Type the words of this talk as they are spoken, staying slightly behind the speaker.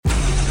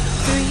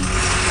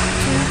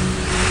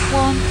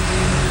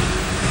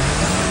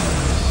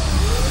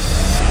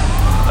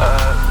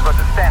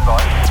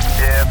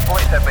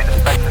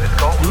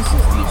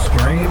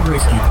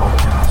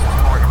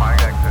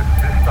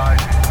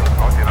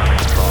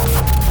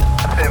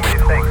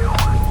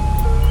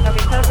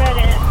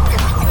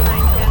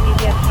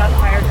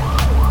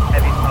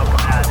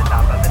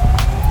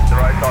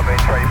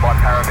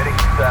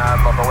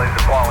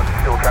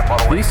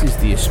This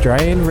is the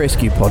Australian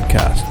Rescue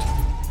Podcast.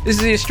 This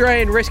is the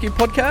Australian Rescue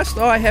Podcast.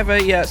 I have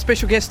a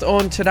special guest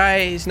on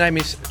today. His name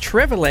is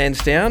Trevor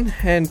Lansdowne,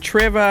 and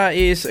Trevor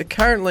is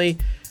currently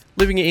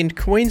living in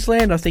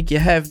Queensland. I think you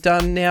have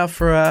done now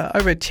for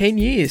over 10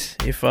 years,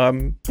 if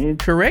I'm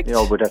correct. Yeah,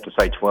 I would have to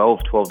say 12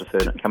 to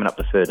 13, coming up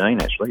to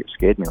 13 actually. It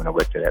scared me when I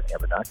worked it out the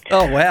other day.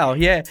 Oh, wow,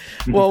 yeah.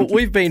 Well,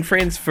 we've been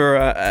friends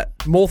for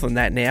more than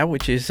that now,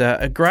 which is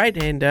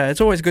great, and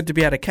it's always good to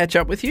be able to catch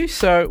up with you.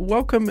 So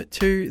welcome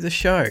to the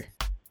show.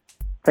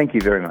 Thank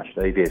you very much,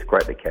 Steve. Yeah, it's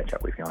great to catch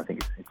up with you. I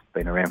think it's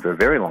been around for a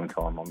very long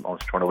time. I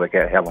was trying to work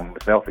out how long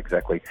myself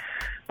exactly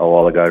a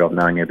while ago I've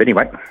known you. But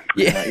anyway,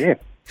 yeah.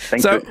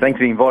 Thanks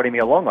for inviting me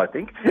along, I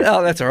think.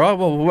 Oh, that's all right.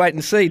 Well, we'll wait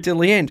and see till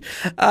the end.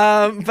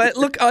 But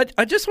look,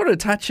 I just wanted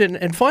to touch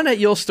and find out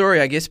your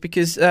story, I guess,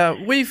 because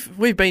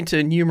we've been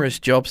to numerous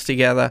jobs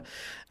together.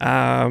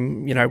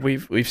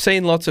 We've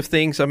seen lots of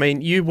things. I mean,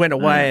 you went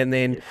away and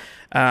then,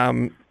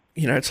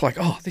 it's like,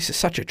 oh, this is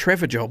such a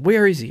Trevor job.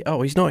 Where is he?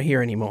 Oh, he's not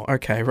here anymore.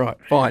 Okay, right,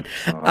 fine.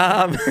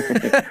 But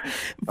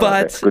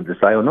that's good to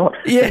say or not.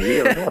 Yeah,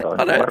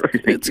 I know.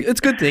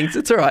 It's good things.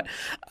 It's all right.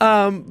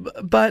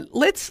 But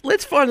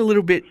let's find a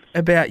little bit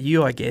about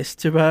you, I guess,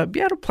 to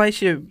be able to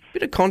place you a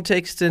bit of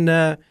context and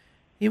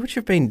what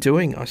you've been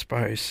doing, I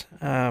suppose,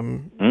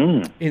 in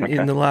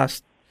the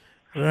last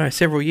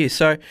several years.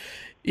 So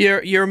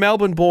you're a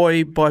Melbourne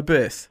boy by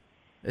birth,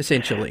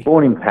 essentially.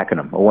 Born in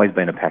Pakenham. Always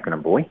been a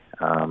Pakenham boy.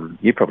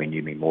 You probably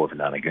knew me more of a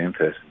Nunagoon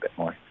person, but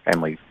my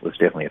family was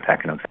definitely a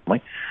Pakenham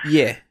family.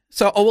 Yeah.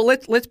 So,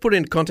 let's put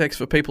in context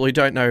for people who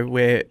don't know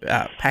where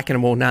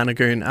Pakenham or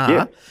Nunagoon are.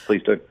 Yeah,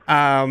 please do.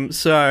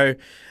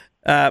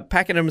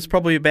 Pakenham is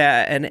probably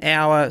about an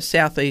hour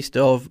southeast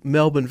of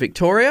Melbourne,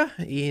 Victoria,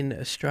 in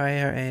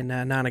Australia, and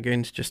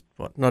Nunagoon's just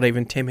not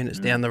even 10 minutes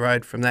down the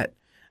road from that,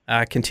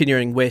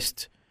 continuing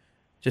west,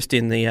 just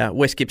in the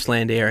West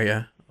Gippsland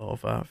area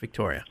of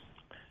Victoria.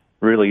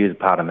 Really is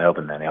part of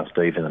Melbourne now,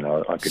 Stephen, and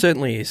I could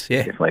certainly is.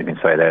 Yeah, definitely can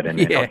say that.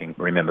 And I can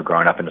remember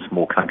growing up in a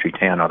small country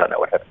town. I don't know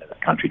what happened to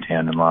that country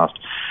town in the last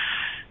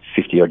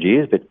 50 odd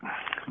years, but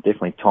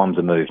definitely times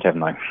have moved,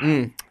 haven't they?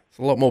 There's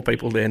a lot more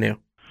people there now.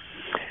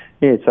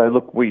 Yeah. So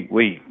look,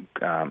 we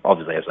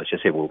obviously, as I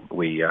just said, I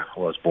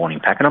was born in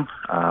Pakenham.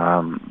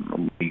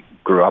 We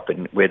grew up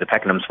in where the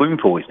Pakenham swimming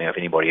pool is now. If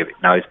anybody ever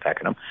knows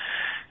Pakenham,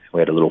 we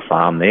had a little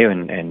farm there,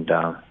 and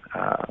I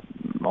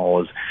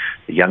was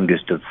the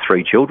youngest of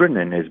three children,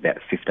 and there's about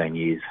 15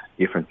 years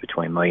difference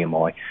between me and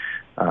my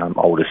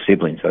oldest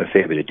sibling, so a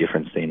fair bit of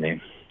difference in there.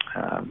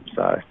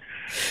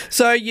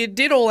 So you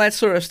did all that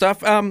sort of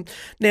stuff.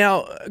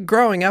 Now,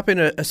 growing up in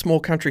a small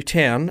country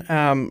town,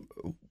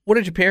 what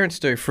did your parents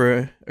do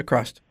for a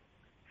crust?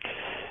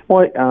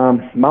 Well,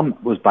 Mum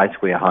was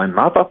basically a home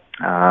mother.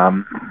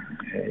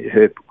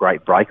 Her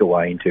great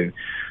breakaway into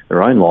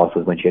her own life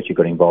was when she actually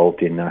got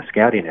involved in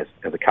scouting as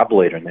a cub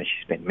leader, and then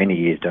she spent many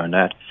years doing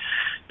that.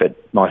 But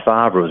my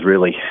father was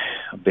really,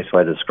 the best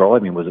way to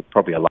describe him was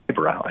probably a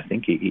labourer, I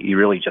think. He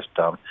really just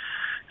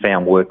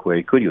found work where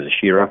he could. He was a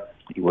shearer.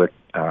 He worked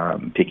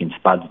picking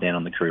spuds down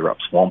on the Koorup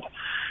swamp,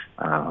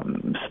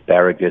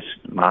 asparagus,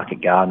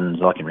 market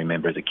gardens. I can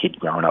remember as a kid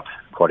growing up,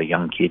 quite a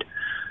young kid,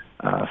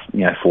 4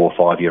 or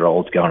 5 year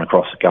olds going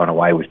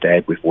away with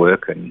Dad with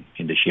work and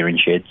into shearing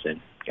sheds and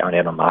going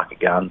out on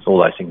market gardens, all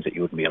those things that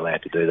you wouldn't be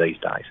allowed to do these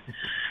days.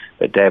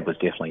 But Dad was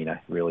definitely,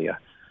 really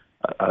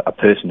a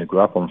person who grew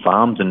up on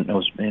farms and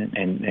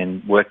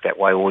worked that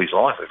way all his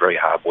life. A very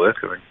hard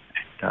worker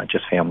and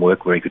just found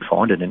work where he could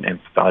find it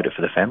and provided it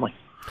for the family.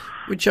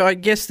 Which I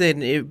guess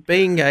then,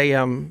 being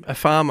a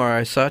farmer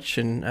as such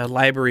and a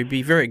labourer, he'd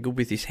be very good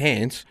with his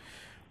hands,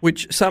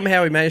 which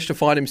somehow he managed to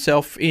find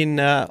himself in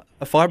a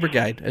fire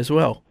brigade as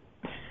well.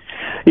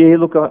 Yeah,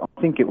 look, I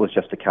think it was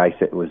just a case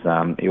that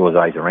he was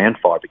always around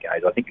fire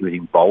brigades. I think he was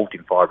involved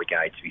in fire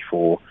brigades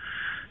before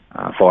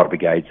fire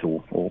brigades,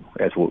 or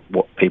as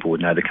what people would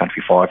know the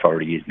country fire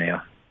authority is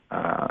now,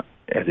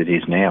 as it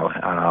is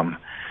now.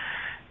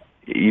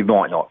 You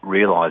might not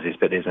realise this,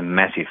 but there's a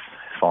massive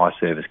fire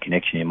service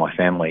connection in my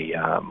family.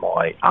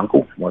 My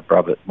uncle, my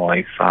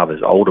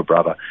father's older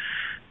brother,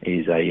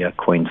 is a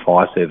Queen's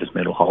Fire Service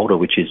medal holder,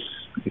 which is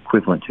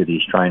equivalent to the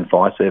Australian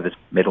Fire Service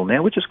medal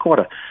now, which is quite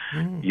a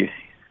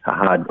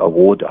hard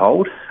award to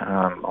hold.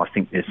 I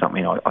think there's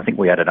something. I think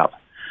we added up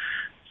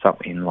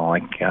something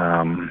like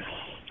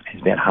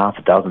there's about half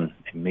a dozen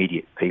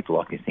immediate people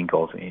I can think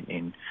of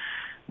in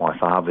my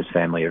father's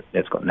family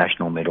that's got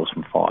national medals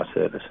from fire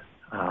service.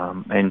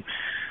 And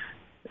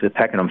the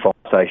Pakenham Fire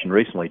Station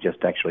recently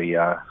just actually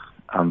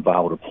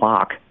unveiled a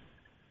plaque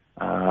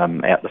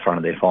out the front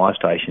of their fire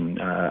station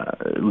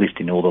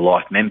listing all the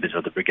life members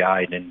of the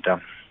brigade, and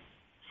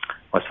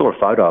I saw a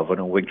photo of it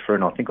and wigged through,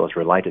 and I think I was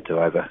related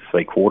to over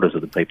 3/4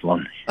 of the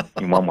people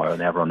in one way or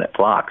another on that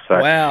plaque.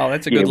 So, wow,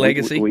 that's a good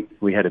legacy.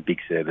 We had a big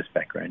service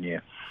background,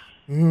 yeah.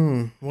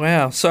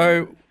 Wow.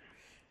 So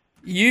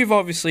you've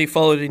obviously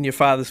followed in your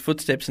father's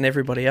footsteps and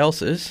everybody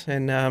else's,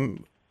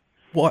 and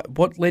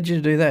what led you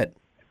to do that?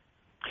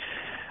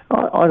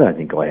 I don't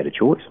think I had a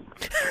choice.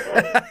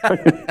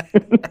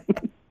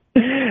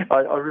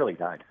 I really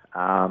don't.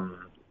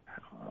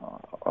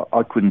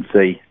 I couldn't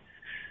see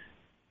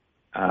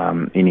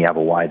any other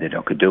way that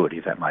I could do it,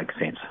 if that makes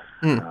sense.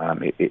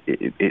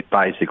 It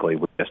basically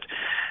was just...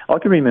 I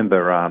can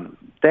remember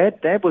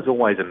Dad was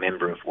always a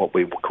member of what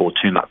we would call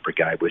Tumut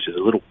Brigade, which is a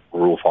little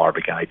rural fire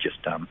brigade just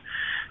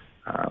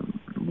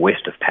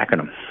west of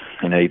Pakenham,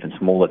 in an even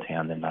smaller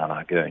town than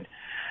Narnagoon.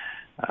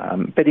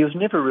 But he was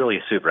never really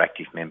a super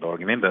active member. I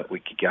remember we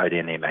could go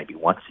down there maybe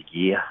once a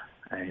year,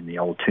 and the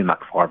old Tumut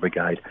Fire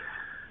Brigade,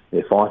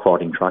 their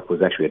firefighting truck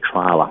was actually a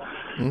trailer.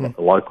 The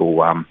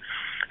local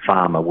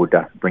farmer would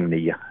bring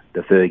the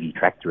Fergie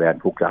tractor out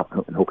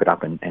and hook it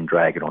up and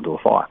drag it onto a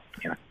fire.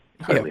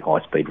 Totally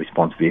high-speed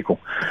response vehicle,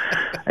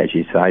 as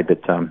you say.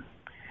 But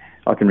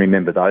I can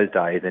remember those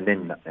days. And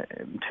then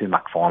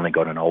Tumut finally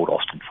got an old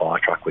Austin fire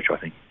truck, which I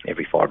think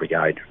every fire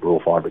brigade, rural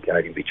fire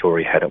brigade in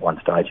Victoria, had at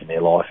one stage in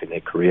their life, in their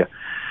career.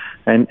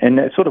 And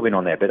it sort of went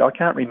on there. But I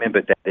can't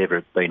remember Dad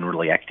ever being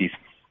really active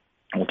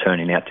or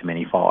turning out to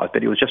many fires.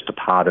 But it was just a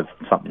part of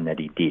something that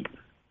he did.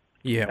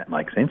 Yeah. If that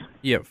makes sense.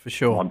 Yeah, for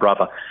sure.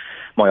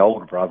 My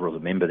older brother was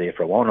a member there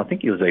for a while, and I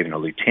think he was even a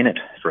lieutenant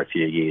for a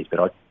few years.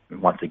 But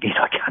once again,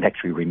 I can't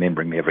actually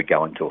remember him ever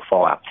going to a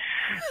fire.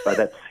 So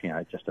that's,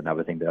 just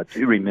another thing. But I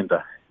do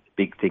remember the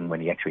big thing when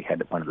he actually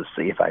had one of the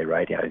CFA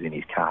radios in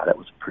his car. That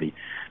was a pretty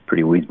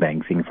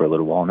whiz-bang thing for a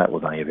little while, and that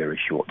was only a very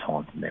short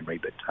time from memory,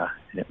 but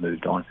it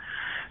moved on.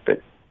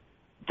 But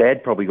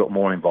Dad probably got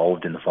more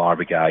involved in the fire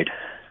brigade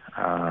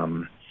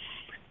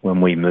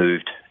when we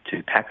moved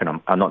to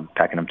Pakenham, not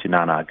Pakenham, to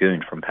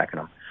Narnagoon from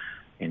Pakenham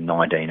in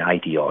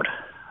 1980-odd.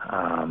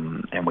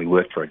 And we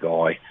worked for a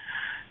guy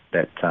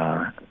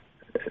that...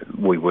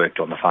 we worked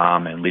on the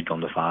farm and lived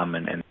on the farm,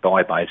 and the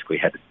guy basically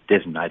had a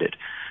designated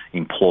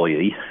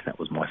employee, that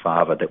was my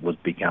father, that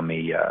would become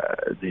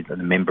the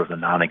member of the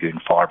Narnagoon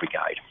Fire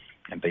Brigade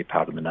and be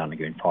part of the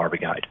Narnagoon Fire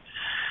Brigade.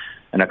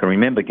 And I can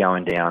remember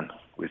going down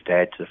with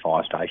Dad to the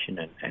fire station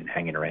and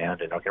hanging around,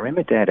 and I can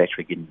remember Dad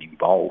actually getting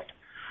involved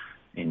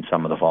in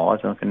some of the fires.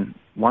 And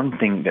one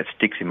thing that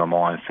sticks in my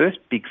mind, first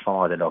big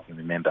fire that I can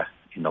remember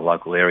in the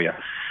local area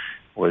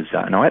was,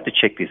 and I had to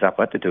check this up,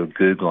 I had to do a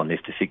Google on this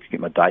to get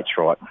my dates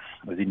right.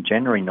 It was in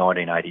January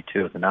 1982,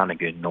 it was the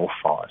Narnagoon North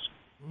fires.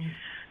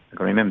 I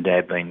can remember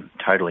Dad being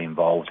totally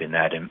involved in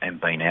that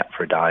and being out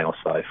for a day or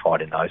so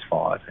fighting those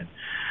fires.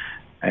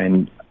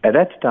 And at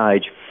that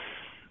stage,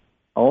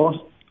 I was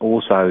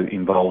also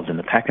involved in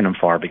the Pakenham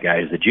Fire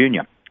Brigade as a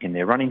junior in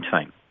their running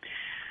team.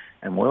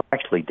 And we were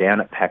actually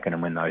down at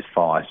Pakenham when those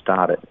fires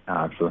started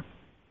for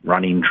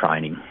running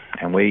training.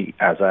 And we,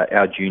 as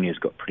our juniors,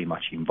 got pretty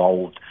much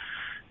involved,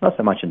 not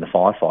so much in the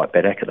firefight,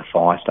 but back at the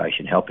fire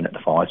station, helping at the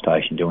fire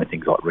station, doing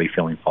things like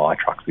refilling fire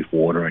trucks with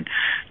water and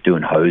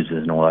doing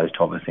hoses and all those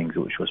type of things,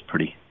 which was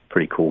pretty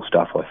cool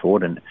stuff, I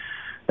thought, and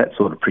that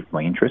sort of pricked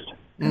my interest.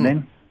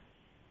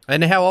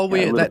 And how old were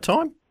you at that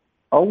time?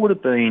 I would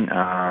have been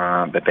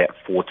about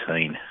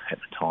 14 at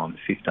the time,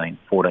 15,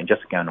 14,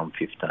 just going on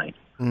 15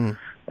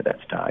 at that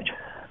stage.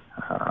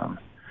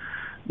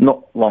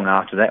 Not long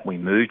after that, we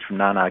moved from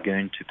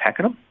Narnagoon to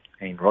Pakenham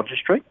in Roger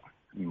Street.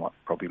 You might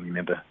probably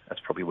remember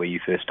that's probably where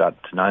you first started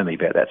to know me,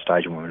 about that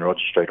stage when we were in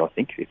Roger Street, I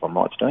think, if I'm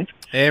right, Steve.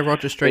 Yeah,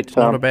 Roger Street's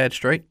not a bad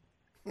street.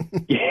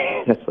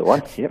 Yeah, that's the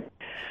one, yep.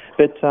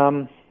 But,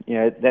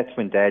 that's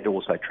when Dad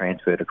also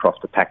transferred across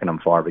to Pakenham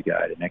Fire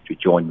Brigade and actually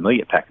joined me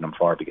at Pakenham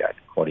Fire Brigade,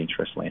 quite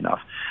interestingly enough.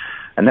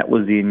 And that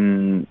was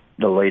in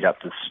the lead up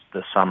to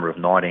the summer of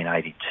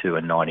 1982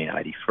 and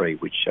 1983,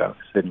 which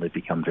certainly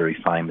become very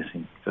famous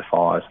for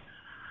fires.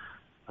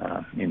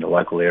 In the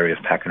local area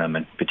of Pakenham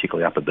and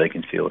particularly Upper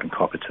Beaconsfield and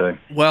Cockatoo.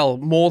 Well,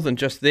 more than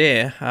just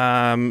there.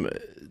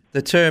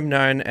 The term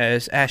known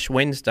as Ash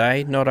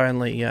Wednesday not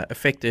only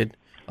affected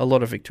a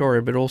lot of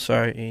Victoria but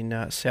also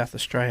in South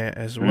Australia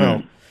as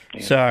well.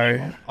 Yeah,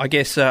 so I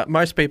guess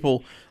most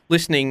people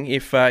listening,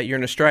 if you're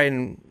an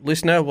Australian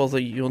listener, well,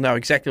 you'll know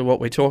exactly what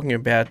we're talking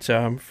about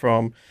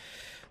from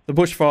the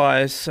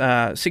bushfires,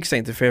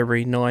 16th of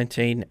February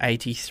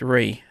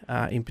 1983,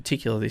 in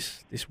particular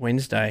this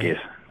Wednesday.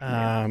 Yes.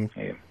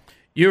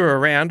 You were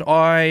around.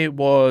 I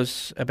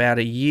was about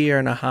a year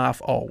and a half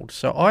old,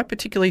 so I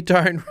particularly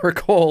don't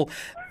recall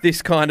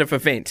this kind of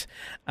event.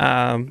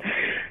 But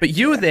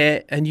you were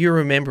there and you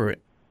remember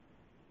it.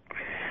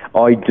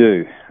 I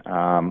do.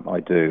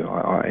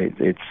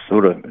 It's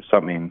sort of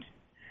something...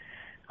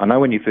 I know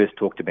when you first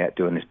talked about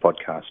doing this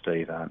podcast,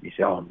 Steve, you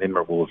said,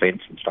 memorable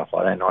events and stuff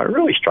like that, and I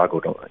really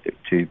struggled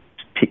to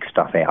pick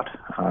stuff out.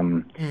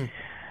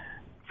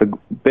 For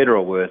better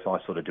or worse, I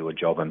sort of do a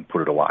job and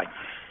put it away.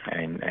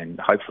 And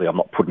hopefully I'm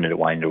not putting it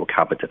away into a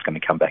cupboard that's going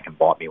to come back and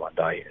bite me one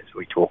day, as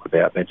we talk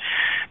about. But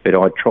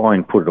I try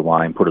and put it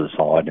away and put it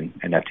aside,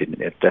 and that's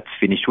it. That's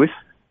finished with,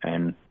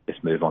 and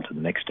just move on to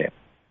the next step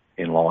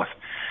in life.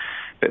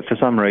 But for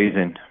some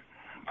reason,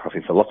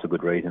 probably for lots of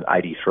good reasons,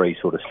 83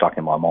 sort of stuck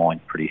in my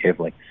mind pretty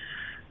heavily.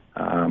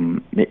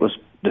 It was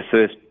the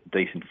first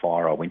decent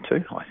fire I went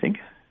to, I think.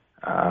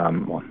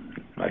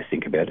 I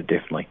think about it,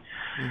 definitely.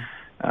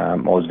 I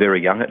was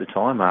very young at the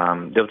time.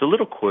 There was a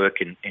little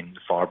quirk in the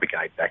fire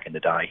brigade back in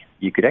the day.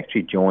 You could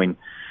actually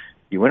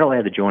you weren't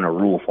allowed to join a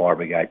rural fire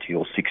brigade till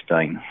you're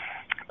 16.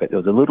 But there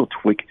was a little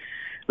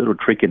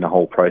trick in the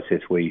whole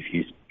process where if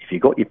you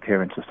got your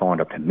parents to sign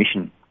a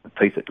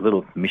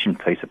little permission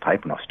piece of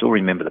paper, and I still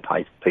remember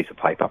the piece of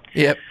paper.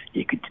 Yep.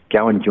 You could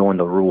go and join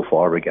the Rural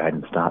Fire Brigade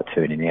and start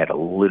turning out a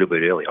little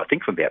bit early. I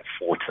think from about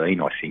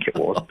 14, I think it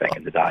was back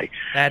in the day.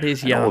 That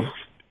is young.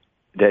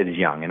 That is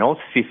young, and I was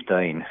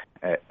 15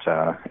 at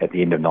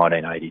the end of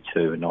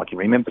 1982, and I can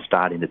remember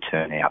starting to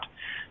turn out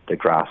the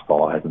grass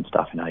fires and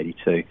stuff in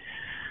 82.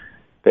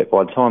 But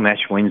by the time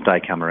Ash Wednesday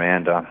come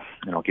around, and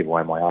I'll give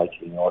away my age,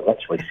 I was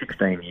actually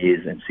 16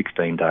 years and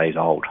 16 days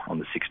old on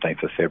the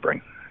 16th of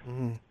February,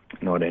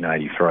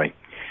 1983. So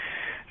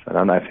I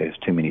don't know if there's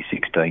too many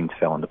 16s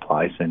fell into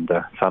place, and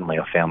suddenly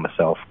I found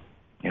myself,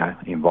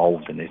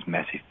 involved in this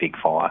massive big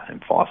fire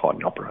and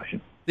firefighting operation.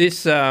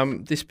 This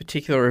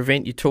particular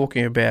event you're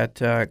talking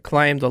about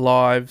claimed the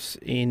lives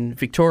in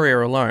Victoria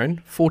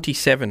alone.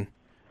 47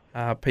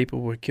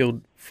 people were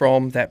killed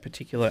from that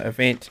particular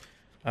event.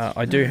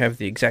 I do have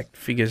the exact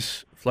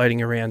figures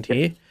floating around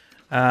here.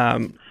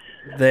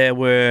 There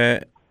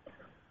were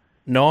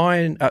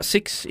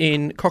 6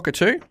 in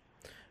Cockatoo,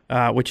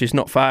 which is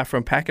not far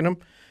from Pakenham,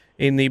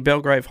 in the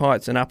Belgrave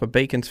Heights and Upper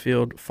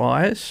Beaconsfield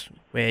fires,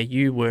 where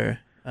you were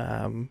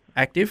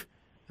active.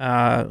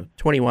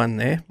 21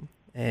 there,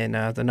 and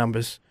the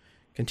numbers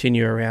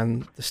continue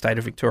around the state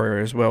of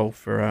Victoria as well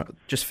for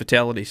just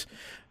fatalities.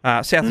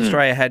 South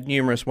Australia had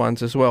numerous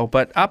ones as well,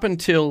 but up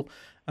until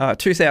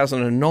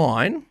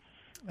 2009,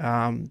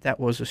 that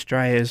was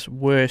Australia's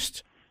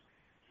worst,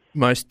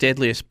 most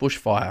deadliest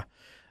bushfire.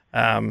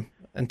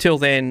 Until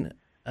then,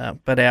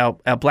 but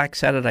our Black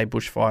Saturday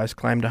bushfires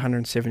claimed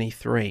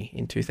 173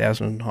 in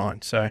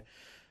 2009. So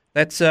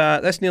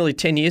that's nearly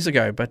 10 years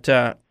ago. But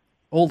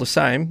all the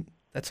same,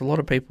 that's a lot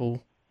of people's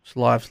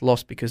lives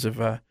lost because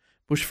of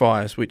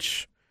bushfires,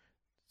 which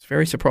is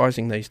very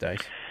surprising these days.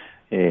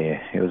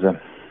 Yeah, it was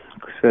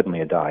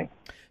certainly a day.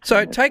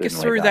 So take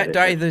us through that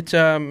day that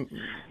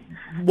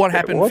what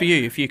happened for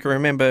you, if you can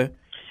remember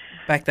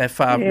back that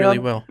far really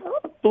well.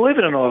 Believe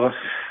it or not, I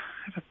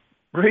have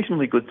a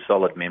reasonably good,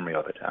 solid memory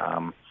of it.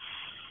 I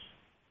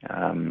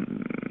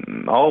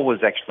was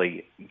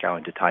actually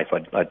going to TAFE.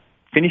 I'd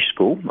finished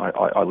school.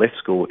 I left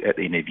school at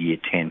the end of year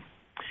 10.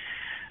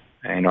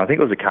 And I think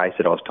it was a case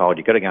that I was told,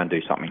 you've got to go and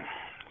do something.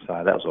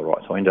 So that was all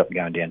right. So I ended up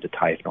going down to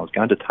TAFE, and I was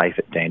going to TAFE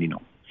at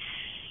Dandenong.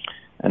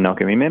 And I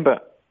can remember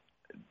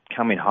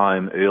coming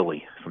home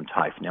early from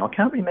TAFE. Now, I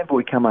can't remember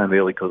we come home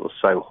early because it was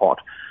so hot,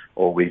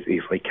 or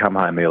if we come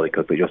home early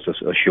because it was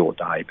just a short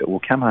day. But we'll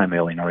come home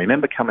early, and I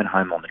remember coming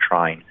home on the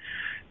train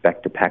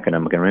back to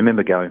Pakenham. I can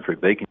remember going through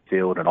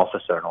Beaconsfield and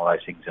Officer and all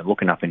those things and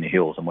looking up in the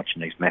hills and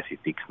watching these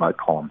massive big smoke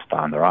columns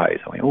down the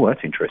road. So I went, oh,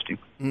 that's interesting.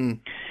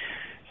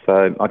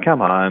 So I come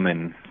home,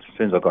 and as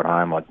soon as I got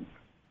home, I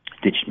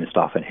ditched my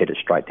stuff and headed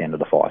straight down to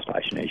the fire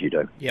station, as you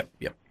do. Yep.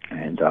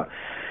 And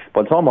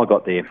by the time I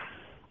got there,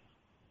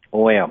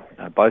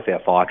 both our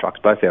fire trucks,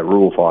 both our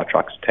rural fire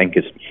trucks,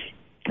 tankers,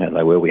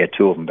 we had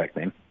 2 of them back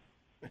then,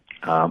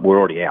 were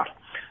already out.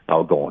 They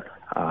were gone.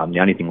 The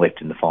only thing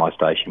left in the fire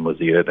station was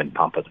the urban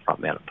pumper, the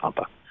front-mounted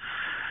pumper.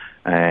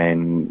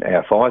 And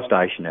our fire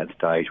station at the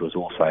stage was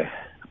also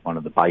one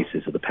of the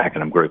bases of the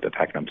Pakenham group, the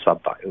Pakenham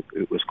Subbase.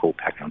 It was called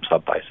Pakenham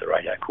Subbase, the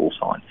radio call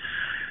sign.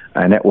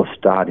 And that was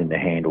starting to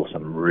handle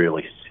some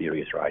really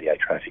serious radio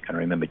traffic. And I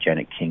remember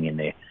Janet King in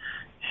there.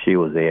 She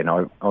was there. And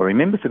I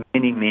remember for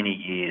many, many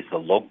years, the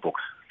logbook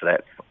for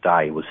that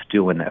day was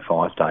still in that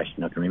fire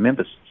station. I can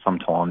remember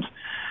sometimes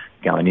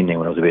going in there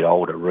when I was a bit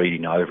older,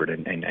 reading over it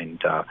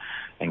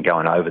and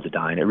going over the day.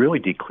 And it really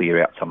did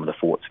clear out some of the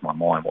thoughts in my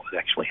mind, what was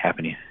actually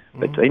happening.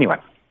 But anyway,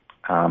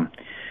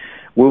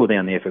 we were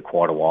down there for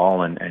quite a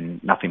while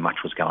and nothing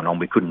much was going on.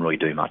 We couldn't really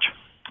do much.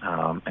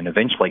 And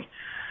eventually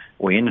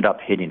we ended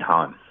up heading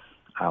home.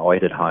 I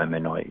headed home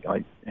and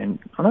I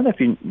don't know if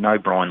you know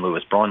Brian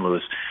Lewis. Brian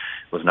Lewis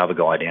was another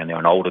guy down there,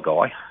 an older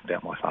guy,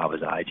 about my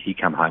father's age. He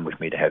came home with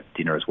me to have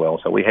dinner as well.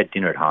 So we had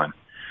dinner at home.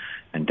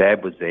 And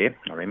Dad was there.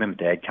 I remember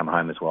Dad come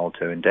home as well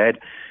too. And Dad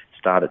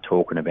started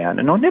talking about,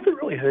 and I never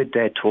really heard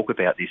Dad talk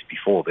about this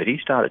before, but he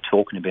started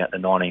talking about the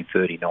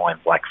 1939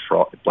 Black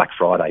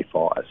Friday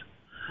fires.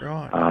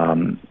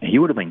 Right. He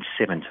would have been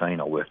 17,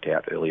 I worked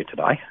out earlier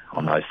today,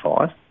 on those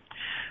fires.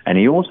 And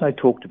he also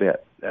talked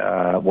about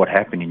what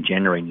happened in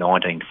January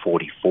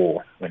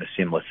 1944 when a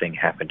similar thing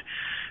happened,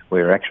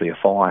 where actually a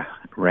fire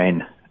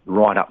ran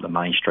right up the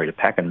main street of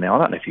Pakenham. Now, I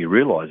don't know if you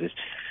realise this,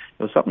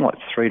 there was something like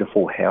 3 to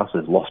 4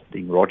 houses lost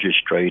in Rogers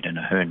Street and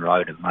Ahern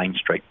Road and Main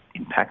Street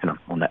in Pakenham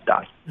on that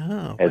day.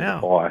 Oh, as wow.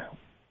 the fire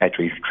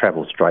actually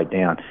travelled straight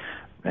down.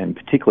 And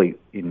particularly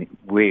in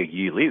where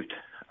you lived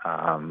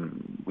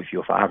with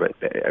your father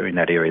in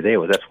that area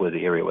there, that's where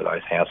the area where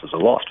those houses are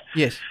lost.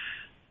 Yes.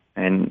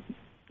 And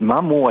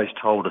Mum always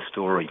told a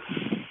story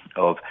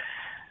of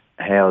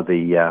how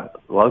the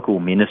local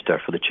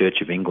minister for the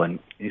Church of England,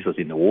 this was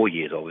in the war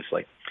years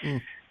obviously,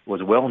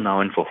 was well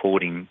known for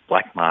hoarding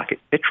black market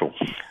petrol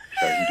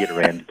so he can get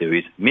around to do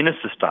his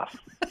minister stuff.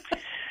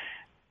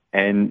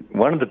 And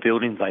one of the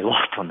buildings they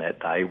lost on that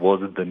day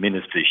was the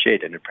minister's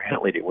shed, and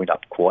apparently it went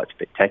up quite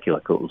spectacular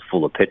because it was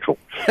full of petrol.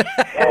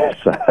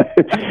 So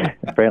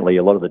apparently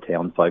a lot of the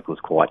townsfolk was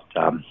quite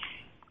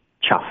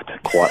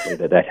chuffed quietly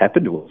that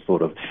happened. It was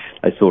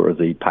they saw it as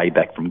the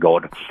payback from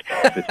God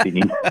for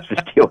stealing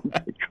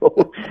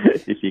petrol,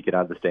 if you can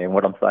understand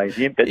what I'm saying,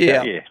 Jim. But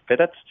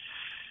but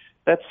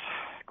that's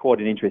quite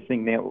an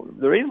interesting thing. Now,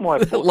 the reason why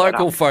I brought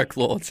local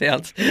folklore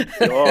sounds.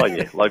 Oh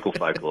yeah, local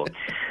folklore.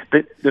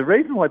 But the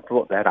reason why I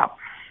brought that up,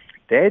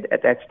 Dad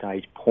at that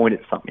stage pointed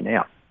something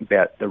out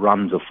about the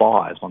runs of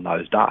fires on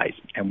those days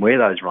and where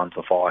those runs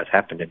of fires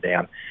happened and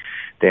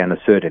down a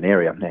certain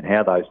area, and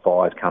how those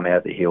fires come out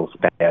of the hills,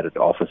 back out of the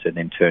office, and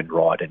then turned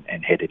right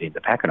and headed into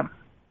Pakenham.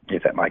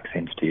 If that makes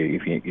sense to you,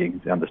 if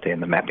you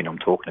understand the mapping I'm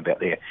talking about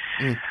there.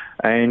 Mm.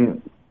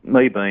 And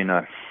me being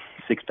a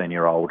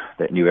 16-year-old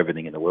that knew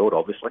everything in the world,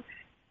 obviously,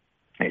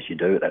 as you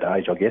do at that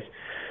age, I guess.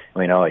 I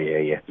mean, oh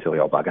yeah, silly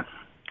old bugger.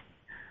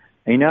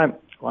 And,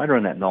 later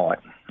in that night,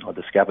 I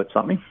discovered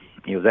something.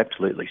 He was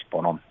absolutely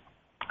spot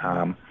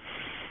on.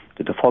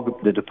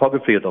 The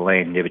topography of the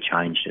land never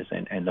changed,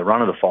 and the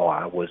run of the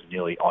fire was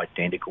nearly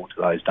identical to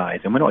those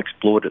days. And when I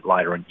explored it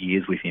later in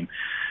years with him,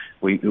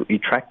 we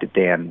tracked it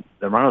down.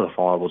 The run of the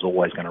fire was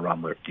always going to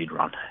run where it did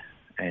run.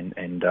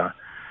 And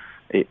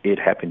it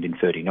happened in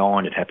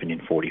 39, it happened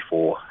in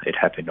 44, it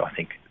happened, I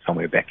think,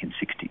 somewhere back in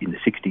the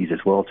 60s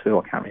as well too.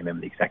 I can't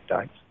remember the exact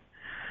dates.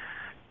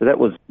 So that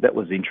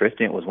was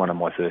interesting. It was one of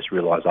my first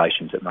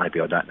realisations that maybe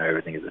I don't know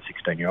everything as a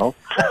 16-year-old.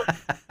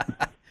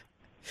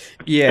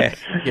 Yeah.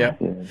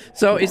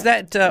 So is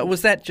that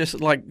was that just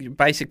like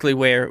basically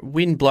where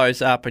wind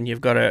blows up and you've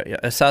got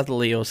a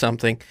southerly or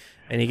something,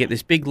 and you get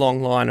this big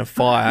long line of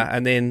fire,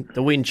 and then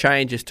the wind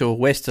changes to a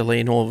westerly,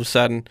 and all of a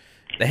sudden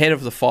the head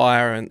of the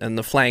fire and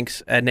the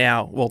flanks are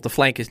now, the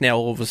flank is now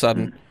all of a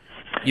sudden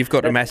you've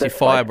got a massive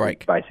fire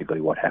break. Basically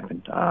what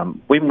happened.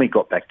 When we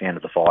got back down to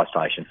the fire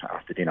station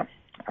after dinner,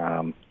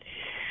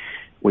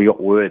 we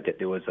got word that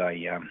there was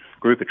a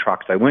group of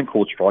trucks. They weren't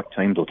called strike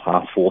teams or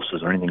task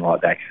forces or anything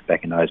like that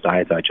back in those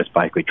days. They were just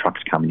basically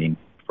trucks coming in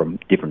from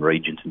different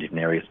regions and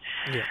different areas.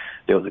 Yeah.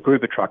 There was a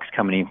group of trucks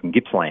coming in from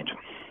Gippsland,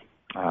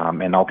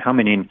 and they were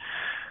coming in,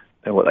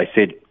 what they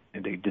said,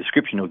 the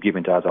description was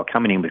given to us, they were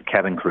coming in with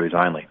cabin crews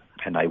only,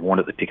 and they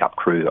wanted to pick up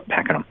crew at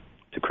Pakenham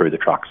to crew the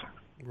trucks.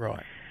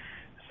 Right.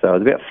 So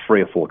there's about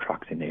 3 or 4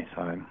 trucks in there.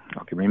 So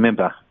I can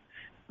remember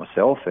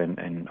myself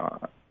and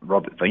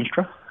Robert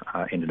Veenstra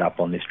ended up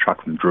on this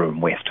truck from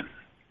Drewham West.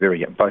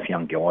 Both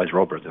young guys.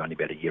 Robert was only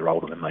about a year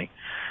older than me.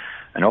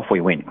 And off we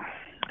went.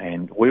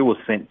 And we were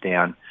sent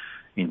down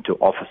into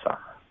Officer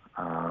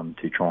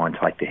to try and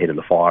take the head of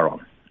the fire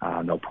on.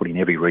 They were putting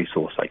every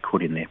resource they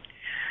could in there.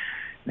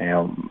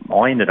 Now,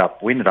 we ended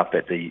up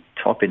at the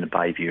top end of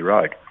Bayview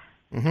Road.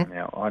 Mm-hmm.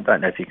 Now, I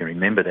don't know if you can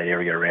remember that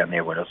area around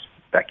there when I was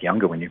back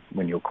younger, when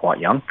you were quite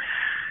young.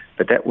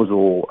 But that was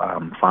all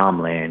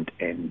farmland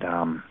and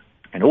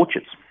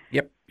orchards.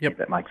 Yep. If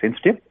that makes sense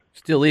to you.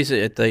 Still is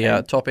at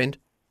the top end?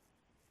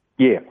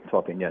 Yeah,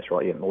 top end, that's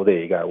right. Yeah. Well, there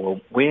you go. Well,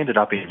 we ended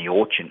up in the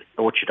orchard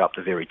up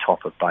the very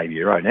top of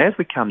Bayview Road. Now, as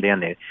we come down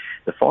there,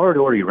 the fire had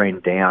already ran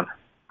down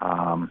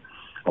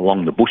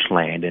along the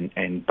bushland,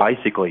 and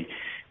basically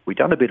we'd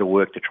done a bit of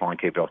work to try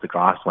and keep it off the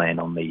grassland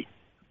on the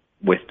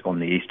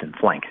eastern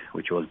flank,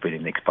 which was a bit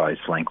of an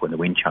exposed flank when the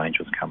wind change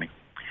was coming.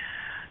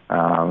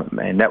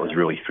 And that was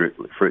really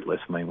fruitless.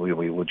 I mean,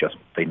 we were just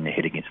beating the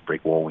head against a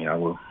brick wall.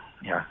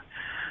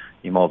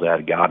 You might have had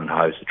a garden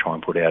hose to try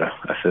and put out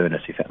a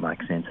furnace, if that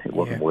makes sense. It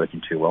wasn't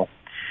working too well.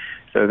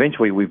 So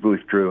eventually we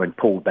withdrew and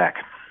pulled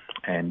back.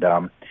 And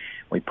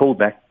we pulled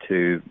back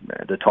to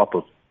the top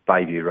of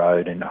Bayview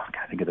Road, and I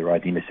can't think of the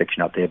road, the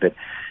intersection up there, but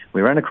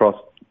we ran across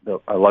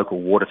a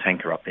local water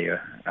tanker up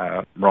there,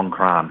 Ron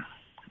Cran.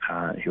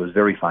 He was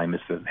very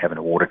famous for having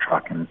a water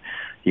truck, and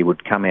he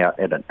would come out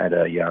at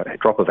a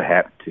drop of a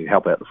hat to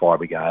help out the fire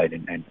brigade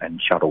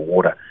and shuttle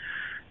water.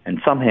 And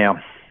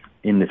somehow,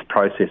 in this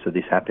process of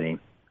this happening,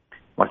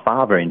 my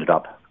father ended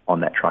up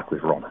on that truck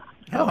with Ron.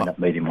 I ended up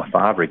meeting my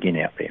father again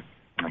out there.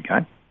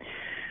 Okay,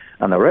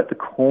 and they were at the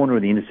corner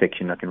of the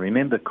intersection. I can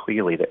remember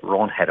clearly that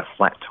Ron had a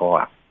flat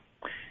tyre.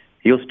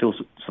 He was still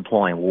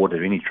supplying water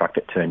to any truck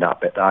that turned up,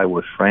 but they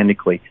were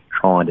frantically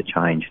trying to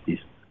change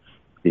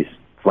this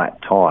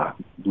flat tyre,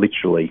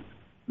 literally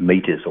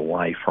metres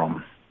away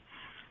from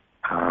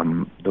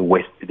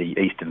the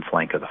eastern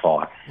flank of the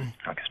fire.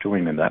 I can still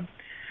remember that.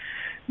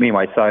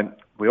 Anyway, so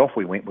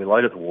we went, we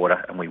loaded the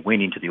water, and we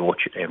went into the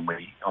orchard, and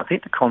I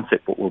think the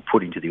concept what we'll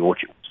put into the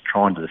orchard was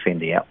trying to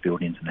defend the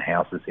outbuildings and the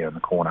houses there in the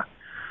corner.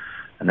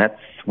 And that's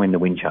when the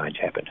wind change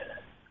happened.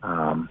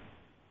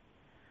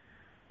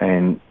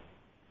 And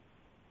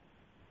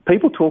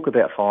people talk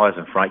about fires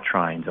and freight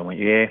trains. I went,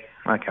 yeah,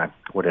 okay,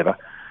 whatever.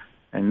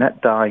 And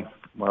that day,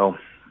 well,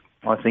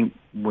 I think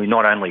we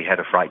not only had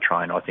a freight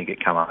train, I think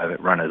it came over,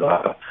 run us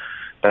over,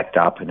 backed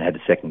up, and had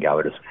a second go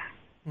at us.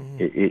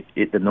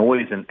 Mm-hmm. The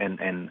noise and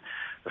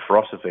the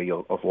ferocity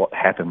of what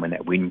happened when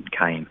that wind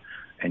came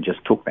and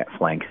just took that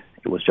flank,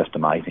 it was just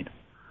amazing.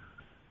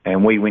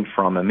 And we went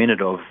from a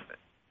minute of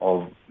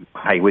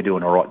hey, we're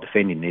doing all right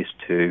defending this,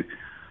 to,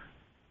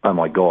 oh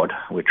my God,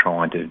 we're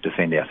trying to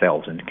defend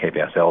ourselves and keep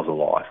ourselves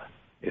alive,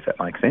 if that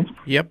makes sense.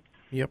 Yep.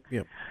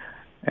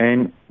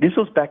 And this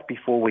was back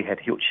before we had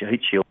heat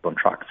shields on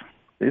trucks.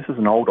 This is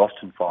an old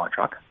Austin fire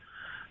truck,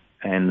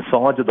 and the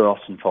sides of the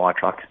Austin fire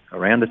truck,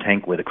 around the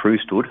tank where the crew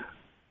stood,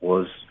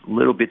 was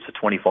little bits of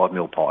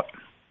 25mm pipe.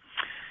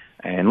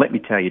 And let me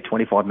tell you,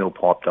 25mm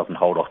pipe doesn't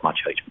hold off much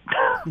heat,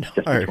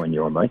 just between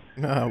you and me.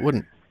 No, it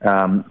wouldn't.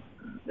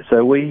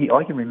 So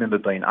I can remember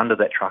being under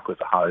that truck with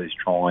a hose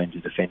trying to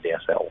defend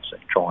ourselves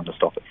and trying to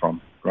stop it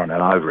from running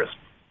over us.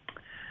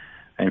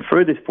 And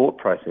through this thought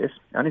process,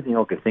 the only thing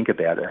I could think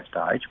about at that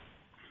stage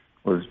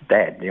was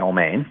Dad, the old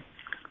man,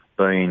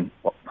 being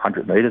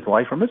 100 metres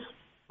away from us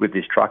with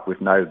this truck with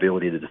no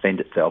ability to defend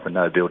itself and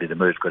no ability to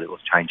move because it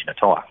was changing a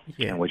tyre.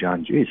 Yeah. And we're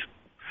going, geez,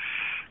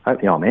 hope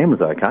the old man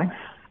was okay,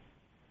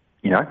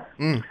 you know.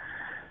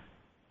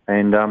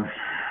 And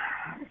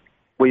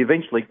we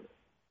eventually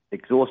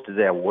exhausted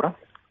our water.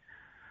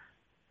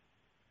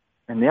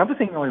 And the other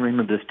thing I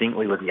remember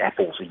distinctly were the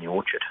apples in the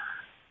orchard.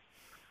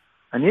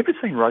 And you ever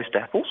seen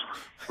roasted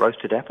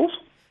apples?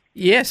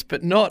 Yes,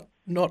 but not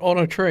on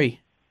a tree.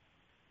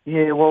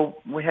 Yeah,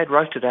 well, we had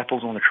roasted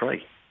apples on a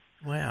tree.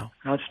 Wow.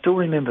 And I still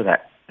remember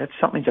that. That's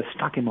something that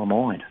stuck in my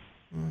mind,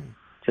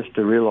 just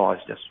to realise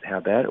just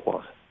how bad it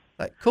was.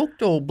 Like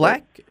cooked or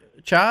black,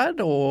 charred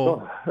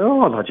or?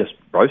 Oh, I just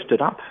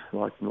roasted up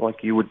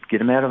like you would get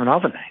them out of an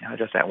oven. You know,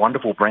 just that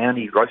wonderful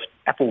browny roast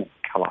apple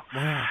colour.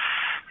 Wow.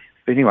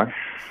 But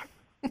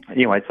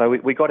anyway, so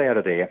we got out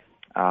of there.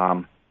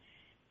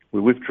 We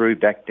withdrew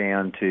back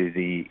down to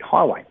the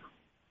highway.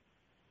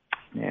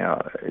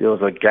 Now, there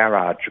was a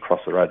garage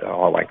across the road, the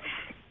highway.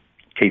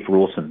 Keith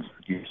Rawson's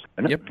used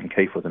in it, and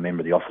Keith was a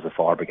member of the Officer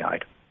Fire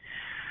Brigade.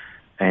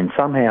 And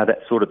somehow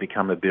that sort of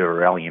become a bit of a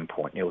rallying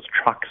point. There was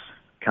trucks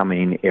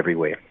coming in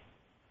everywhere.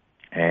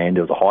 And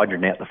there was a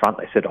hydrant out the front.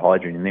 They set a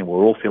hydrant in there.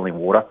 We're all filling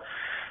water,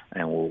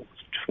 and we're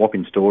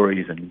swapping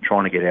stories and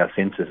trying to get our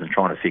senses and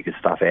trying to figure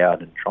stuff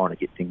out and trying to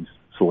get things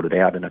sorted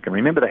out. And I can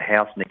remember the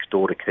house next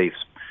door to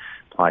Keith's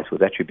place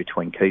was actually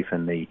between Keith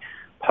and the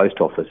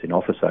post office in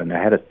Officer, and they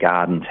had a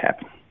garden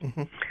tap.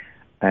 Mm-hmm.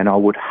 And I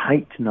would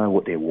hate to know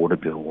what their water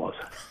bill was,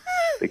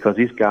 because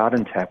this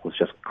garden tap was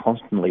just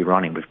constantly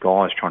running with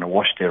guys trying to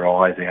wash their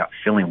eyes out,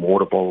 filling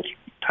water bottles,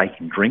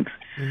 taking drinks.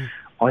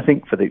 I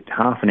think for the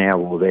half an hour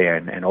we were there,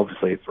 and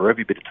obviously for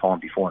every bit of time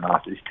before and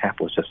after, this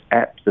tap was just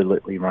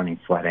absolutely running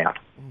flat out.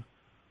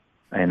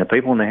 And the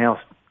people in the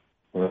house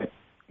weren't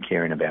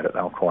caring about it.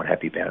 They were quite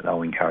happy about it. They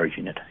were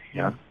encouraging it,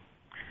 you know.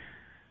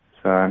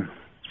 So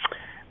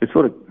we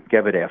sort of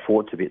gathered our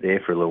thoughts a bit there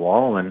for a little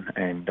while.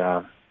 And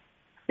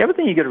the other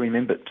thing you got to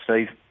remember,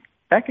 Steve,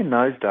 back in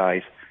those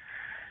days,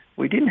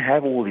 we didn't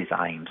have all these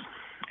AIMS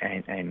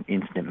and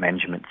incident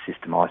management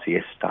system,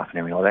 ICS stuff and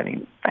everything like that.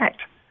 In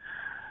fact,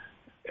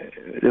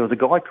 there was a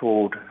guy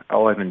called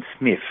Ivan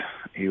Smith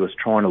who was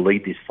trying to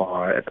lead this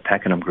fire at the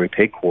Pakenham Group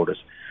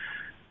headquarters.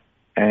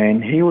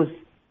 And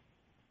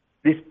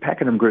this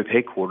Pakenham Group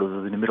headquarters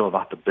was in the middle of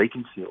Upper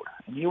Beaconsfield.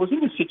 And he was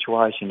in a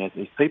situation, as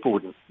people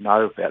would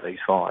know about these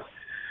fires,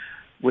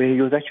 where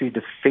he was actually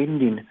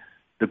defending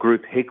the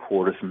group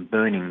headquarters from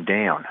burning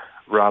down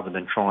rather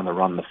than trying to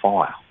run the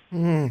fire.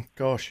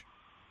 Gosh.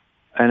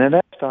 And at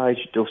that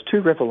stage, there was two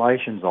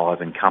revelations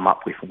Ivan come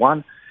up with.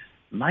 One,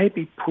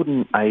 maybe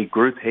putting a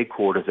group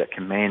headquarters that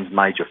commands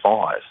major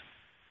fires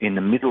in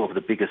the middle of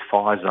the biggest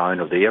fire zone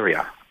of the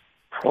area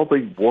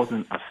probably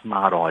wasn't a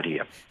smart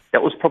idea.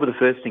 That was probably the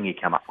first thing he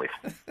came up with.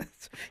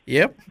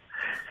 Yep.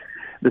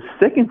 The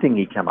second thing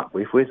he came up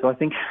with was, I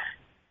think,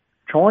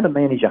 trying to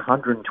manage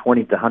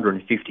 120 to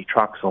 150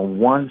 trucks on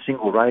one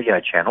single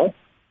radio channel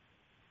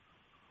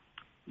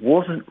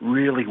wasn't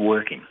really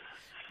working.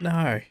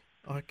 No,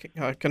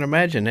 I can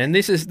imagine. And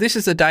this is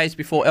the days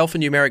before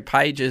alphanumeric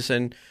pages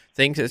and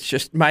things. It's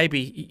just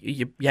maybe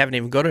you haven't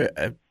even got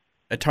a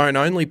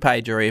tone-only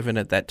pager even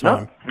at that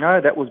time.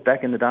 No, that was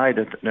back in the day.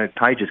 The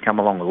pages come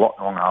along a lot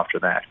long after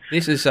that.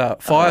 This is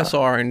fire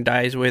siren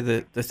days where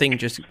the thing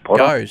just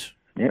goes.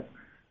 Yep.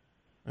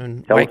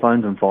 And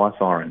telephones and fire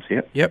sirens,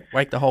 yep. Yep,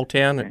 wake the whole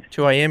town at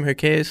 2 a.m, who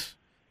cares?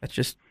 That's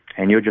just...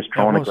 And you're just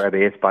trying to grab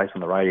airspace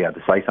on the radio, to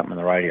say something on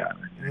the radio.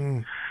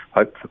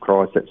 Hope for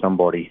Christ that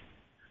somebody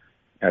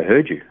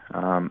heard you.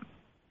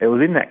 It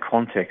was in that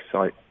context,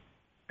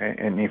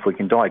 and if we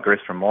can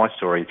digress from my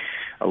story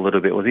a little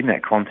bit, it was in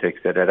that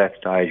context that at that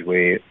stage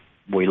where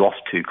we lost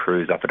two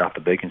crews up at Upper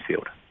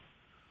Beaconsfield.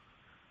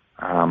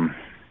 And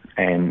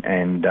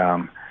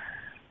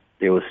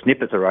there was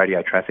snippets of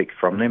radio traffic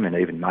from them and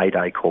even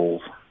Mayday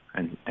calls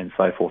and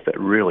so forth that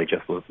really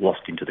just was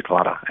lost into the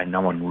clutter, and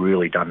no one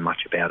really done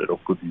much about it or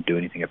couldn't do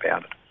anything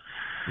about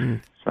it.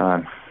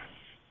 So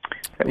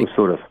that was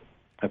sort of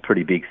a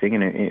pretty big thing.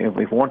 And if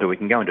we want to, we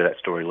can go into that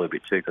story a little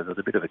bit too, because there's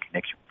a bit of a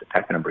connection with the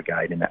Pakenham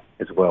Brigade in that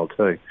as well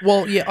too.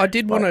 Well, yeah, I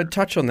did want to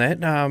touch on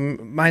that,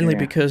 mainly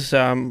because,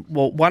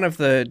 one of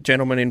the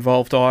gentlemen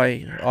involved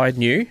I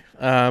knew,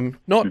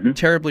 not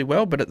terribly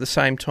well, but at the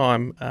same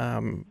time,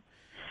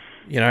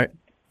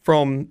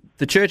 from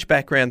the church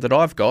background that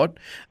I've got,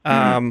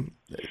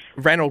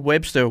 Ranald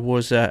Webster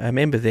was a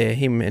member there,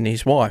 him and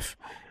his wife.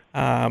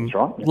 That's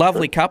right. That's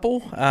Lovely true.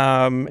 couple.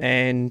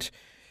 And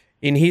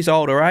in his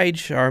older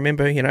age, I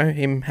remember,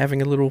 him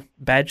having a little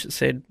badge that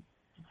said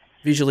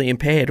visually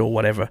impaired or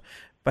whatever,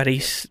 but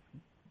his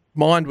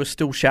mind was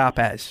still sharp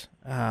as.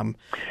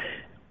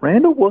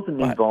 Randall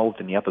wasn't involved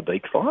in the Upper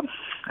Beak fight.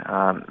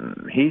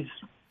 His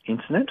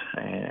incident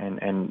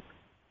and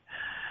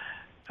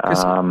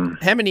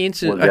how many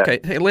incidents? Okay,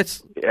 hey,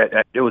 let's.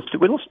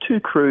 we lost two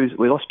crews.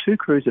 We lost two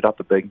crews at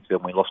Upper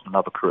Beaconsfield, and we lost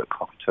another crew at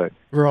Cockatoo.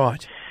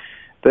 Right.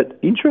 But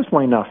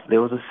interestingly enough, there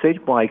was a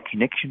Segway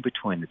connection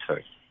between the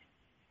two.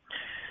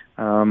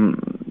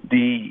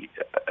 The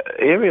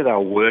area they were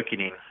working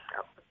in,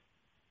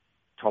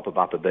 top of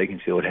Upper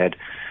Beaconsfield, had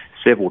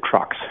several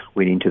trucks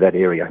went into that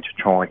area to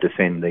try and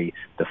defend the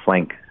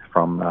flank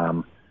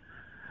from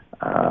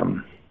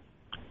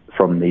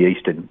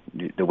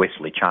the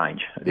westerly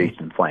change, the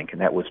eastern flank, and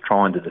that was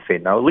trying to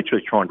defend. They were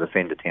literally trying to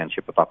defend the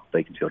township of Upper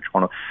Beaconsfield,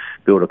 trying to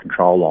build a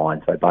control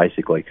line. So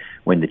basically,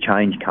 when the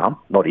change came,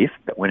 not if,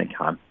 but when it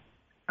came,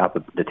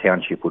 the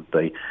township would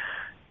be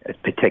as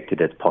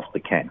protected as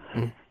possibly can.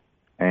 Mm.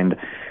 And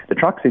the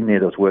trucks in there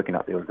that was working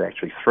up there was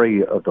actually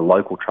three of the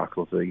local trucks. It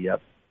was the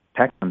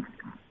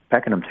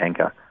Pakenham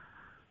tanker,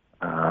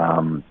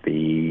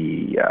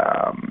 the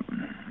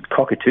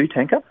Cockatoo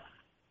tanker,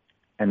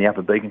 and the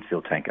Upper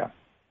Beaconsfield tanker,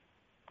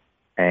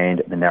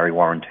 and the Narre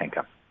Warren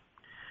tanker.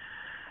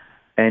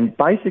 And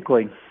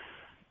basically,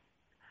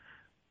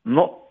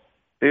 not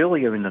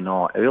earlier in the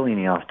night, early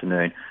in the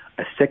afternoon,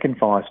 a second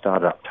fire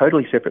started up,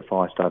 totally separate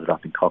fire started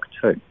up in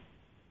Cockatoo.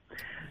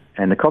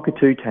 And the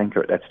Cockatoo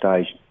tanker at that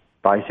stage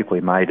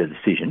basically made a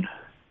decision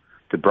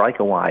to break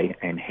away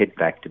and head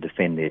back to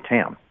defend their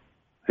town.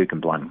 Who can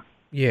blame them?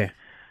 Yeah.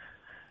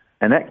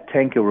 And that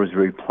tanker was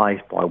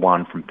replaced by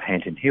one from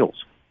Panton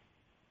Hills.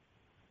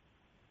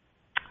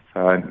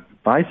 So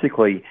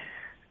basically,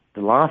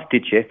 the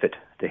last-ditch effort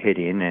to head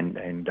in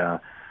and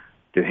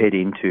to head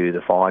into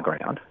the fire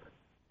ground,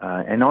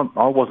 and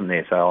I wasn't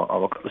there, so I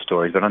looked at the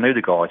stories, but I knew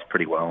the guys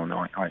pretty well, and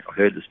I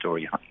heard the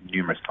story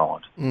numerous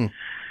times. Mm.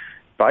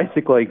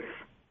 Basically,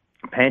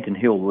 Panton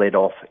Hill led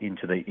off in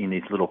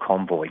this little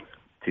convoy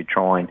to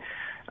try and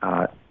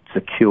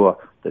secure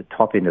the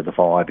top end of the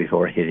fire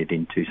before it headed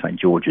into St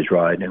George's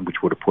Road, and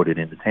which would have put it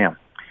into town.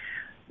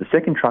 The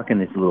second truck in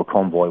this little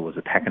convoy was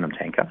a Pakenham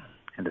tanker,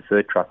 and the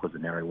third truck was a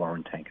Narre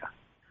Warren tanker.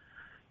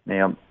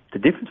 Now, the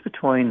difference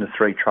between the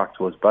three trucks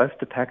was both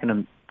the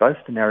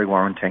Narre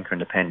Warren tanker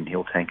and the Panton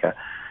Hill tanker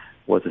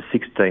was a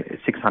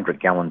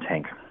 600-gallon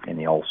tank in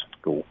the old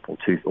school, or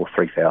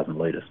 3,000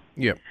 litres.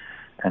 Yep.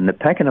 And the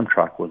Pakenham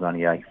truck was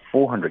only a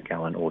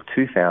 400-gallon or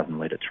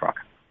 2,000-litre truck.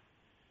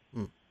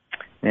 Mm.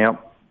 Now,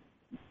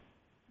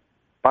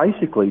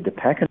 basically, the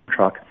Pakenham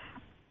truck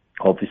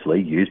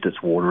obviously used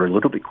its water a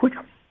little bit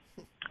quicker.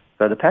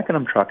 So the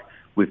Pakenham truck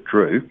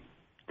withdrew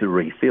to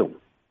refill,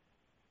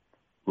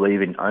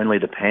 leaving only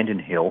the Panton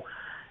Hill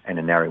and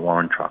the Narre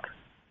Warren truck.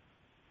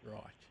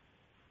 Right.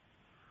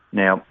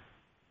 Now,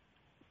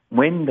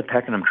 when the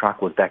Pakenham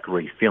truck was back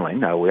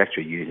refilling, they were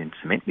actually using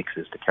cement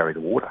mixers to carry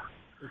the water.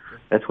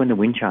 Okay. That's when the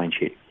wind change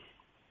hit.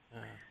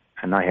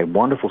 And they had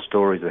wonderful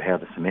stories of how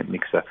the cement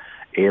mixer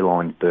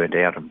airline burned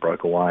out and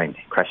broke away and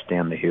crashed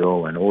down the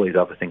hill and all these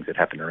other things that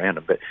happened around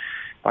them. But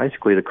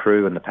basically the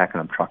crew and the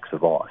Pakenham truck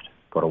survived,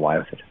 got away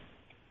with it.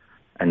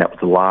 And that was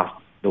the last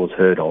that was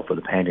heard of for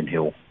the Panton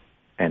Hill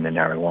and the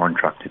Narre Warren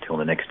truck until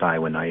the next day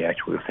when they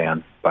actually were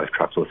found, both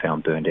trucks were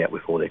found burned out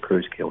with all their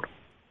crews killed.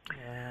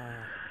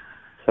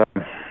 So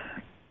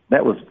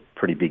that was a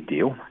pretty big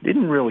deal. I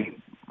didn't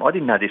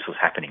know this was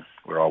happening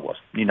where I was.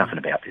 Knew nothing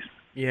about this.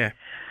 Yeah.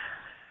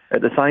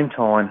 At the same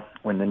time,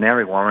 when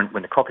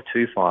the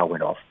Cockatoo fire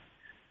went off,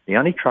 the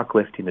only truck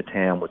left in the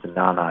town was the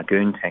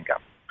Narnagoon tanker.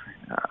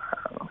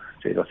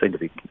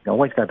 I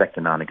always go back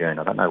to Narnagoon.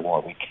 I don't know why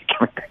we keep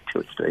coming back to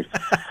it, Steve.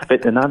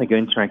 But the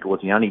Narnagoon tanker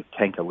was the only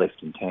tanker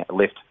left in town,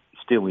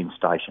 still in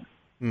station.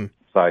 Mm.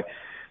 So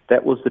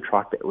that was the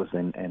truck that was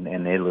in, and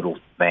their little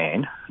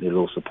van, their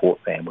little support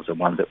van, was the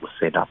one that was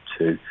sent up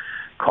to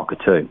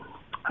Cockatoo.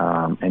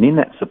 And in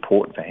that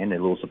support van, their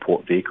little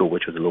support vehicle,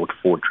 which was a little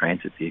Ford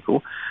Transit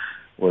vehicle,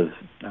 was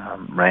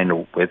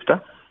Randall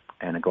Webster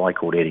and a guy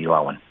called Eddie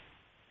Lowen.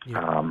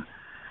 Yeah.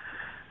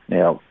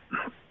 Now,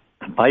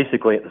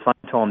 basically, at the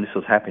same time this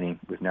was happening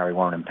with Narre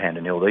Warren and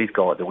Panton Hill, these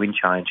guys, the wind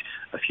change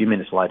a few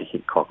minutes later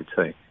hit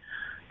Cockatoo.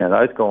 Now,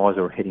 those guys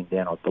are heading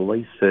down, I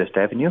believe, First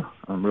Avenue.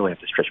 I really have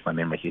to stretch my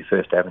memory here,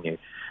 First Avenue.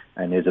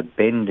 And there's a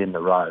bend in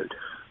the road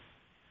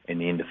in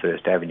the end of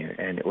First Avenue.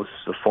 And it was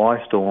a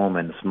firestorm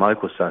and the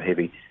smoke was so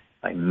heavy,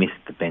 they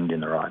missed the bend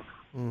in the road.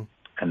 Mm.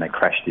 And they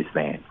crashed this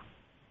van,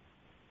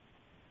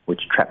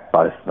 which trapped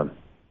both of them.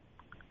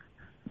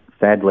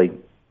 Sadly,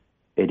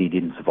 Eddie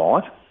didn't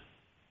survive,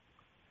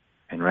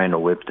 and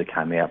Randall Webster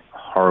came out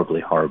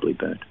horribly, horribly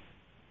burnt.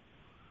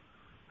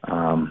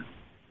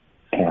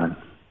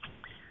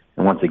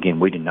 And once again,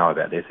 we didn't know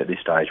about this. At this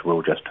stage, we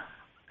were just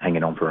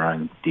hanging on for our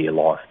own dear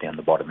life down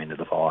the bottom end of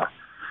the fire,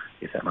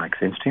 if that makes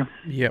sense to you.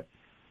 Yep.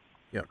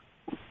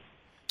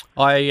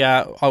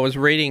 I was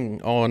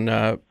reading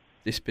on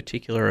this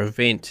particular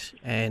event,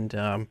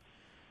 and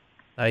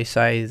they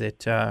say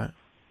that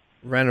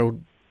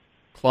Ranald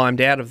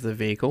climbed out of the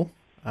vehicle,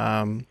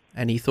 and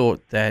he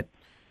thought that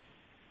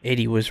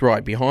Eddie was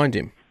right behind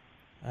him.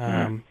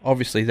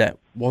 Obviously, that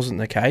wasn't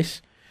the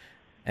case,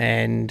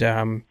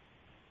 and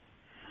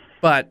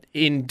but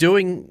in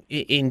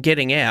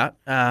getting out,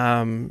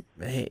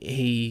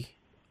 he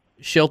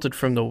sheltered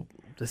from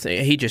the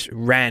thing. He just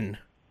ran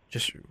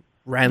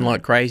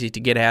like crazy to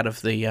get out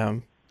of the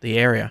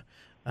area,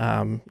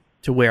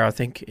 to where I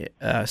think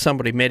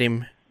somebody met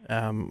him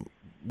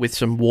with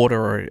some water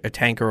or a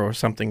tanker or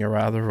something or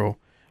other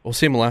or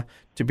similar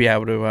to be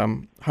able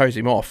to hose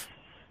him off.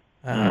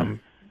 And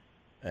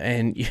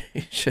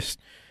it's just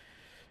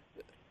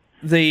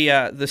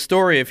the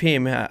story of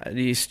him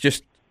is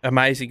just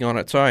amazing on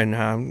its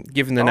own.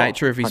 Given the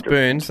nature of his 100%.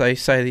 Burns, they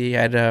say that he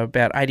had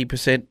about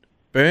 80%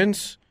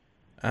 burns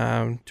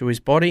to his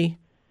body,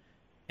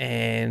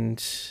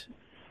 and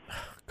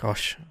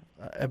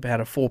about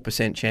a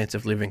 4% chance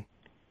of living.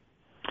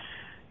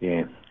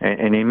 Yeah,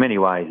 and in many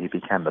ways he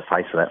became the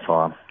face of that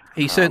fire.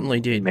 He certainly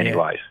did. In many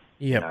ways.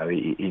 Yeah.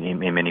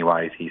 In many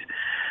ways, he's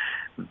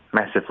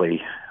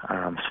massively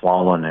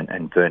swollen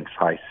and burnt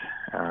face.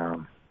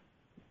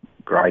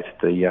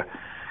 Graced the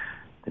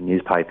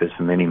newspapers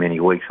for many, many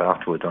weeks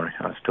afterwards.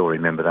 I still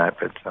remember that,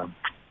 but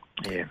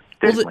yeah,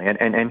 definitely.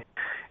 And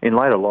in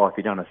later life,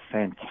 he done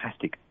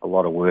a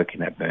lot of work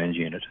in that burns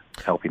unit,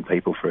 helping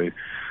people through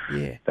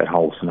that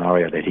whole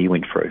scenario that he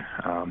went through.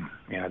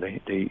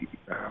 The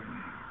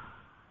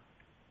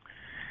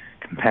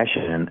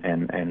compassion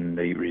and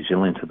the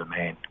resilience of the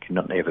man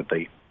cannot ever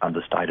be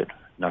understated.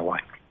 No way.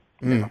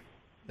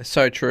 It's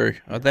so true.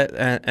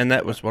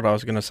 That was what I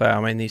was going to say.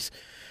 I mean, this,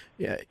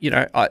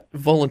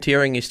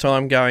 volunteering his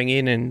time, going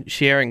in and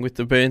sharing with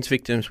the burns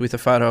victims with a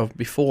photo of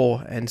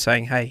before and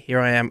saying, "Hey, here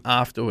I am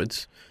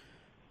afterwards."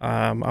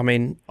 I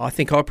mean, I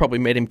think I probably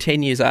met him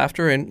 10 years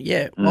after, and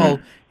well,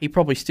 he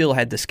probably still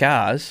had the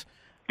scars.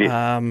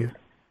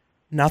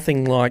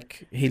 Nothing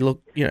like he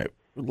looked,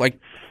 like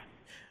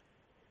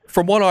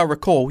from what I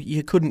recall,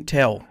 you couldn't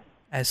tell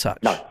as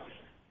such. No.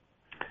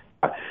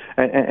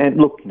 And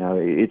look,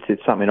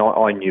 it's something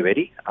I knew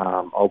Eddie.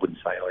 I wouldn't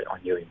say I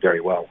knew him very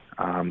well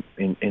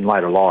in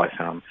later life,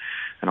 and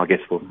I guess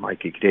we'll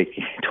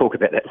talk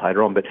about that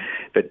later on. But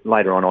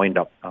later on, I ended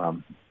up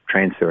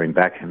transferring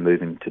back and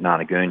moving to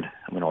Narnagoon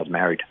when I was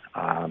married,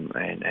 and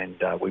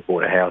we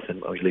bought a house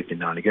and we lived in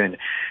Narnagoon.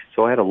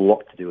 So I had a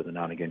lot to do with the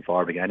Narnagoon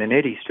Fire Brigade, and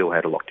Eddie still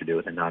had a lot to do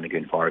with the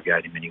Narnagoon Fire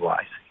Brigade in many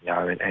ways.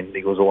 And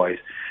he was always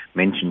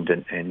mentioned,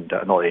 and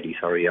not Eddie,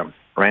 sorry,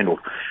 Randall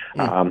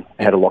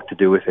had a lot to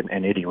do with it,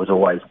 and Eddie was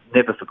always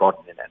never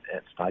forgotten in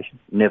that station.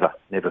 Never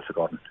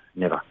forgotten.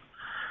 Never.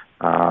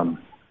 So,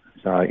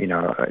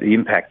 the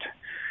impact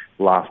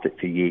lasted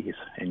for years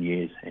and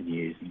years and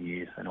years and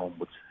years and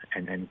onwards.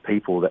 And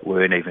people that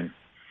weren't even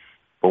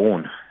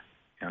born,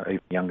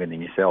 even younger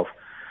than yourself,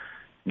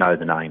 know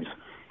the names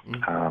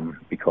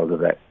because of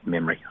that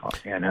memory.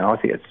 And I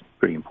think it's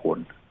pretty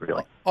important,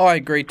 really. I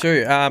agree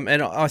too.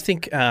 And I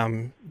think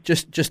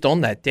just on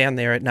that, down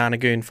there at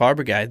Narnagoon Fire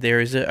Brigade, there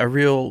is a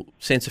real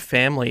sense of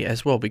family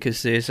as well,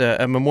 because there's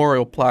a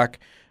memorial plaque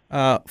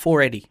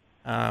for Eddie.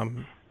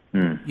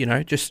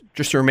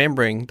 Just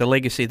remembering the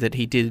legacy that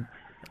he did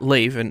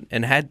leave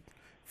and had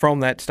from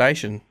that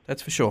station,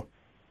 that's for sure.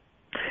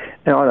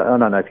 Now, I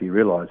don't know if you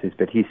realise this,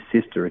 but his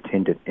sister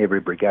attended every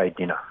brigade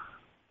dinner.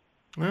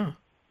 Oh,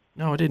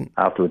 no, I didn't.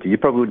 Afterwards, you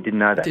probably didn't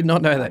know that. Did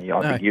not know that.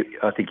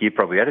 I think you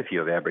probably had a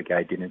few of our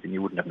brigade dinners, and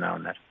you wouldn't have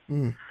known that.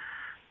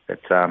 But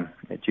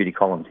Judy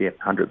Collins,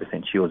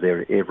 100%, she was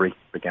there at every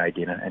brigade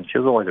dinner, and she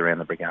was always around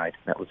the brigade.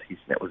 That was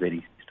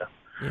Eddie's sister.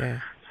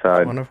 Yeah,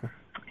 so wonderful.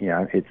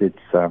 It's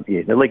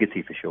the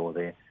legacy for sure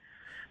there.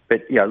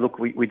 But look,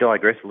 we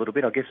digress a little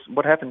bit. I guess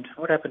what happened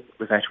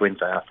with Ash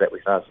Wednesday after that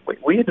with us,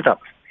 we ended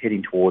up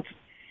heading towards.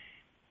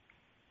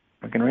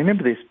 I can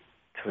remember this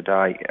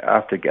today.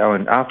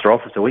 After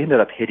Officer, we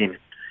ended up heading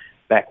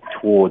back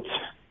towards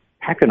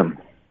Pakenham,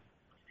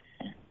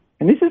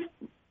 and this is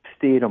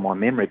steered on my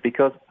memory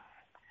because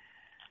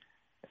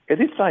at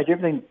this stage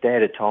everything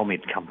Dad had told me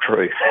had come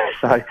true.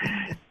 So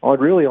I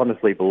really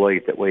honestly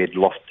believed that we had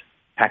lost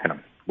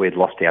Pakenham. We had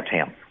lost our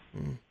town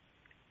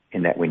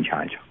in that wind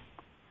change.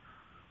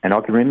 And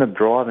I can remember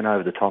driving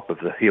over the top of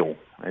the hill.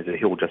 There's a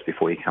hill just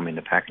before you come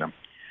into Pakenham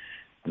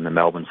on the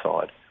Melbourne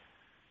side.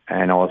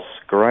 And I was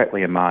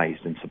greatly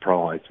amazed and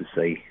surprised to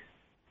see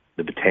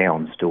the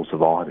town still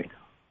surviving.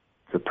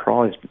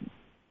 Surprised,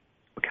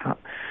 I can't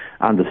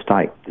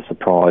understate the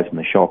surprise and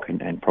the shock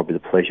and probably the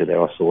pleasure that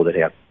I saw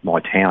that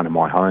my town and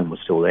my home was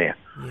still there.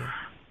 Yeah.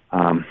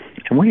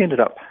 And we ended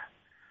up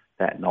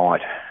that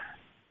night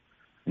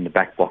in the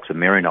back blocks of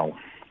Merrinol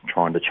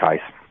trying to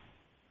chase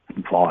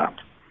fire.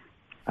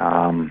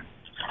 And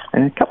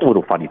a couple of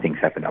little funny things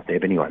happened up there,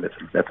 but anyway,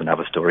 that's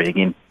another story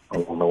again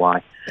along the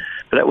way.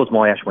 But that was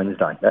my Ash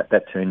Wednesday.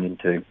 That turned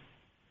into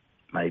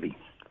maybe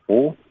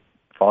 4-5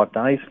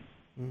 days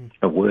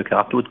of work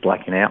afterwards,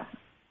 blacking out,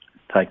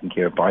 taking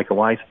care of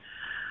breakaways.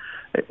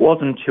 It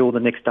wasn't until the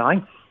next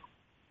day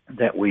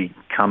that we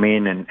come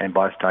in and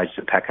both stages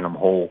of Pakenham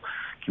Hall,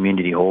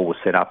 Community Hall, was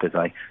set up as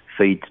a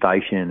feed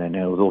station, and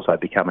it was also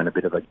becoming a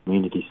bit of a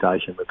community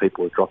station where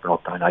people were dropping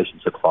off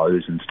donations of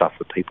clothes and stuff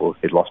for people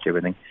who'd lost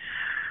everything.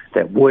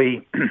 That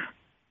we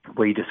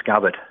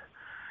discovered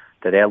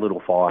that our little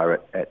fire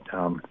at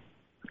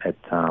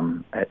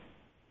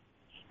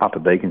Upper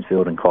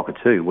Beaconsfield and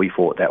Cockatoo, we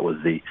thought that was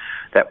the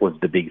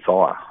big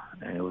fire,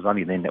 and it was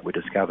only then that we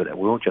discovered that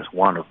we were just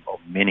one of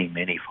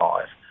many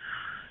fires.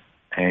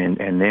 And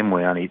then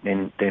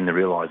then the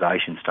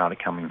realisation started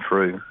coming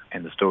through,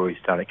 and the stories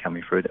started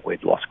coming through that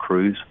we'd lost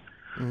crews,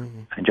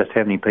 and just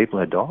how many people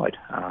had died.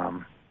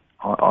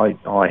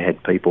 I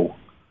had people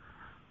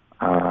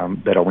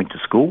that I went to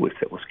school with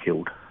that was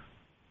killed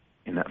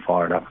in that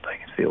fire at Upper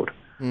Beaconsfield,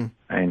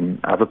 and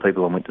other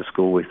people I went to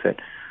school with that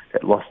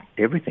lost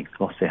everything,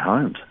 lost their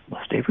homes,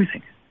 lost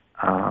everything.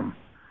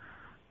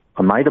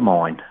 A mate of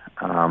mine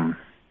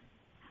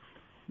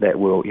that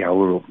we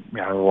were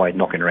always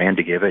knocking around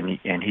together,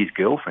 and his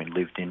girlfriend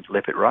lived in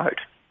Leppert Road,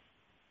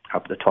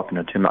 up at the top in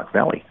the Tumac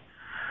Valley.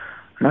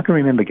 And I can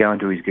remember going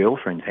to his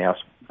girlfriend's house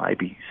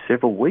maybe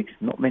several weeks,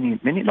 not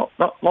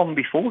long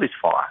before this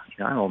fire,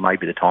 or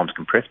maybe the time's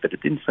compressed, but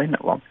it didn't seem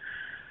that long.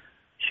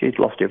 She'd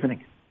lost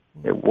everything.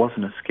 There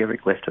wasn't a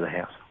skerrick left of the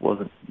house.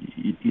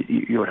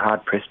 You were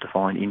hard pressed to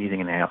find anything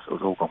in the house. It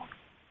was all gone,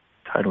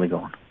 totally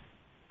gone.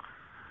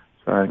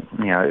 So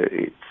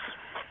it's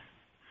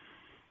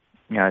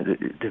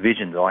the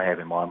visions I have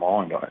in my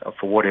mind.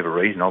 For whatever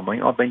reason,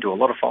 I've been to a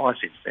lot of fires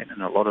since then,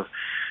 and a lot of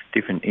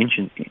different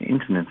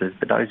incidences.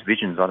 But those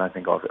visions, I don't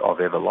think I've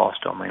ever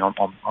lost. I mean,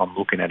 I'm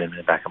looking at them in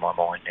the back of my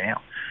mind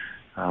now.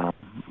 I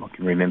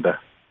can remember.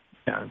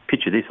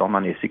 Picture this: I'm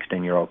only a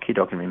 16-year-old kid.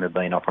 I can remember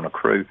being up on a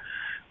crew,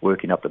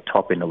 working up the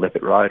top in the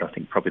Leppert Road. I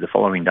think probably the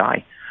following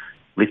day,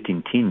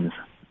 lifting tins,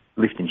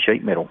 lifting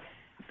sheet metal,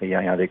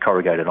 their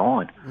corrugated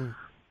iron,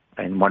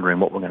 and wondering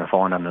what we're going to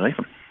find underneath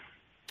them.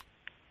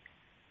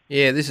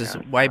 Yeah, this is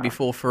way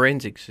before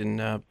forensics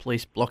and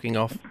police blocking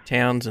off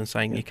towns and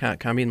saying you can't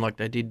come in like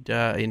they did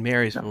in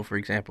Marysville, for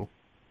example.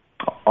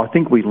 I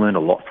think we learned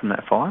a lot from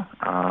that fire.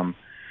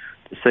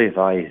 The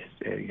CFA,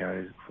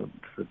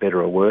 for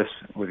better or worse,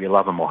 whether you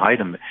love them or hate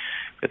them,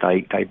 but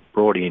they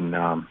brought in,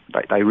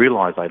 they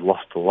realised they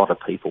lost a lot of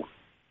people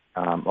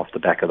off the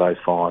back of those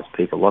fires.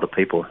 A lot of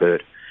people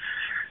hurt.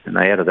 And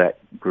they out of that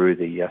grew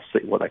the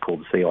what they call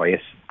the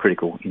CIS,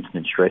 Critical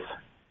Incident Stress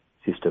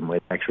System, where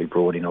they actually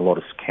brought in a lot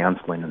of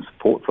counselling and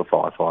support for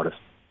firefighters.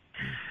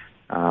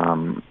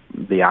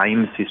 The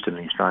AIM system,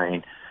 the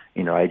Australian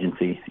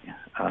Interagency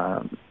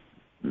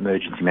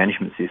Emergency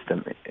Management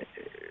System,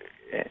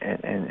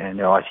 and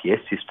the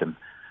ICS system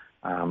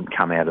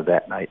come out of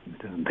that.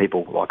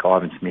 People like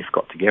Ivan Smith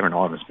got together, and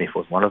Ivan Smith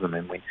was one of them,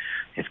 and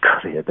it's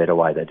got to be a better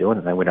way they're doing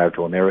it. They went over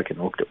to America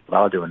and looked at what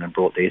they were doing and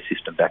brought their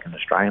system back and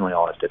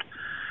Australianised it.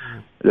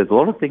 There's a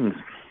lot of things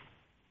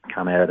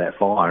come out of that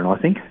fire, and I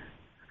think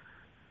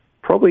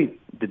probably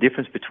the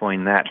difference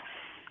between that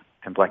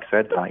and Black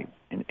Saturday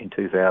in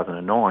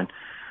 2009,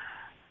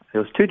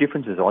 there was two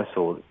differences I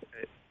saw.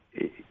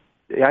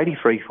 The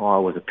 83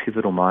 fire was a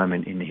pivotal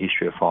moment in the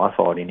history of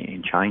firefighting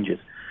in changes.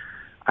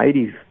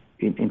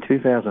 In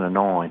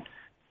 2009,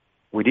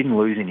 we didn't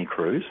lose any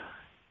crews.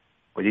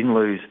 We didn't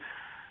lose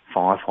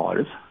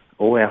firefighters.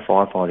 All our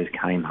firefighters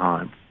came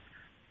home.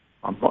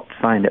 I'm not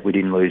saying that we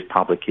didn't lose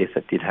public. Yes,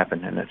 that did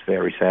happen, and it's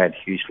very sad,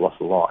 huge loss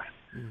of life.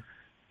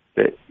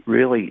 But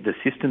really, the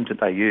systems that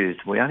they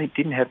used, we only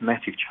didn't have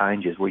massive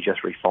changes. We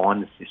just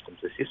refined the systems.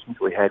 The systems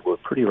we had were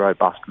pretty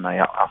robust, and they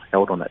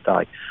upheld on that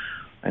day.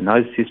 And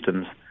those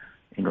systems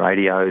in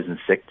radios and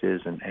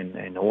sectors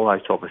and all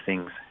those type of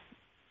things,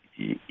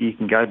 you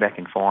can go back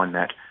and find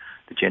that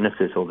the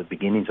genesis or the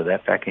beginnings of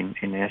that back in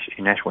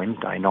Ash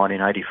Wednesday,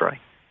 1983.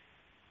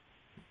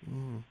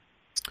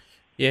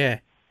 Yeah,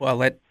 well,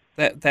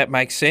 that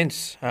makes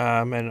sense.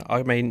 And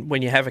I mean,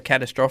 when you have a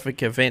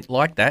catastrophic event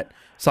like that,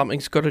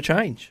 something's got to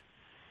change.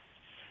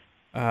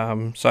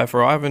 So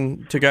for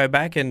Ivan to go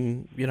back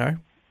and,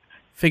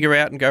 figure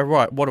out and go,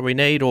 right, what do we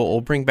need,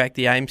 or bring back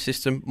the AIM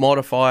system,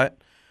 modify it,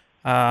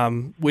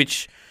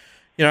 which,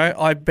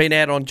 I've been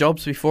out on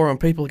jobs before and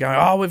people go,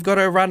 oh, we've got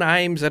to run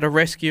AIMs at a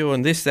rescue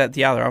and this, that,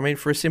 the other. I mean,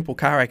 for a simple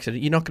car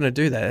accident, you're not going to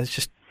do that. It's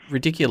just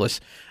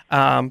ridiculous.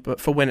 But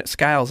for when it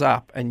scales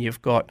up and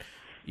you've got,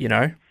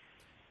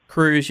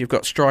 crews, you've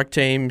got strike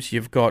teams,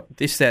 you've got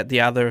this, that, the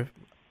other,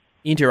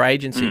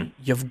 interagency,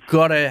 you've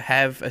got to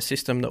have a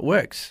system that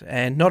works.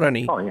 And not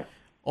only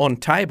on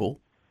table,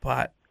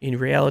 but in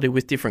reality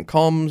with different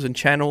comms and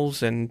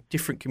channels and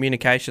different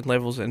communication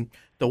levels and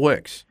the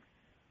works.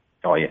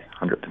 Oh, yeah,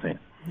 100%.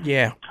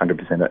 Yeah.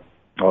 100%.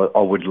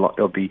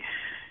 I'd be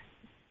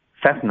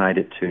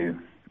fascinated to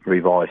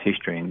revise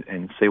history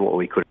and see what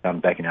we could have done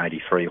back in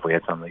 83 if we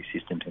had some of these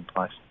systems in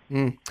place.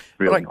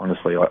 Really,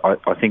 honestly,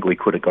 I think we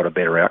could have got a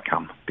better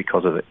outcome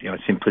because of it.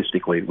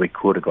 Simplistically, we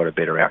could have got a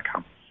better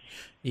outcome.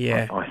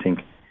 Yeah. I think.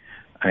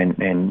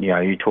 And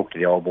you talk to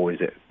the old boys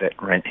that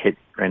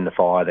ran the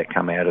fire that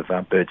come out of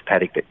Bird's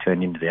Paddock that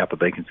turned into the Upper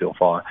Beaconsfield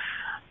fire.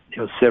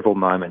 there were several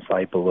moments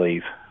they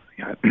believe,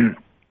 I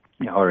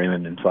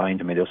remember them saying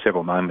to me there were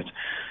several moments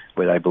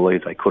where they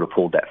believed they could have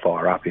pulled that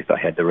fire up if they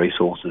had the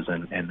resources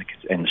and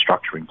the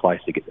structure in place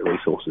to get the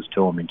resources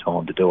to them in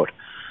time to do it.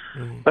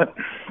 But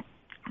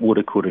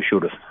woulda, coulda,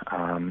 shoulda.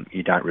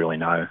 You don't really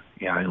know,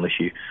 unless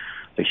you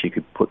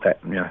could put that,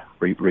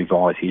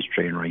 revise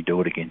history and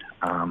redo it again.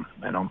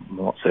 And I'm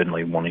not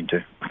certainly wanting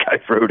to go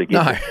through it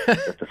again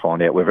to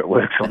find out whether it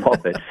works or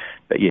not.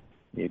 But yeah,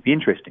 it'd be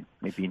interesting.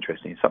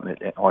 It's something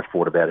that I've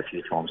thought about a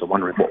few times. I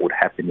wonder what would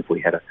happen if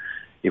we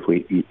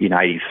in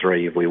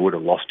 '83, if we would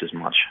have lost as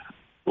much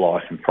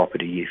life and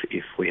property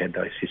if we had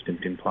those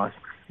systems in place.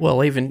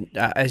 Well, even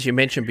as you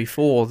mentioned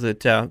before, that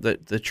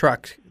the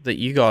truck that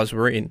you guys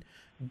were in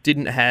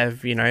didn't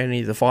have any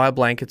of the fire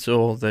blankets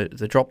or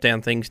the drop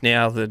down things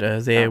now that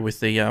are there with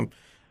the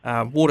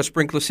water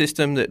sprinkler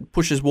system that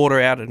pushes water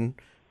out and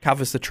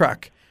covers the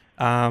truck.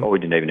 We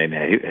didn't even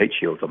have heat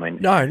shields. I mean,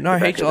 no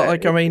heat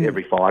shields.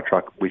 Every fire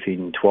truck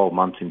within 12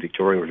 months in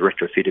Victoria was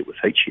retrofitted with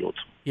heat shields.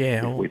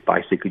 Yeah, we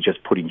basically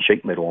just put in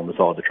sheet metal on the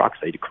side of the truck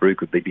so the crew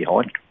could be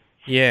behind it.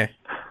 Yeah,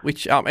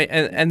 which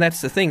and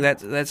that's the thing.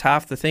 That's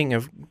half the thing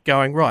of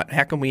going, right,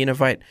 how can we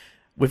innovate?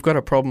 We've got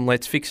a problem,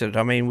 let's fix it.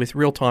 I mean, with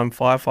real-time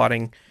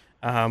firefighting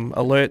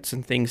alerts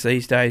and things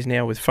these days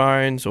now with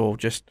phones, or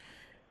just,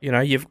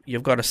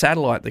 you've got a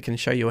satellite that can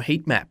show you a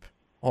heat map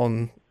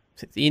on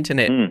the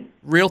internet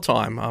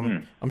real-time.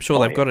 I'm sure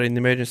they've got it in the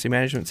emergency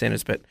management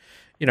centres, but,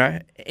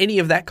 any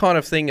of that kind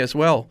of thing as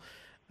well.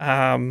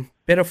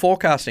 Better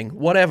forecasting,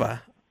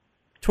 whatever.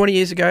 30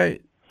 years ago,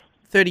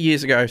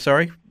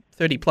 30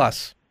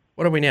 plus.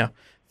 What are we now?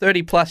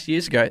 30 plus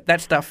years ago,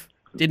 that stuff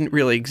didn't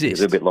really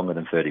exist. It's a bit longer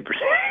than 30%.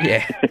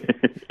 Yeah.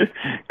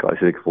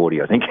 Closer to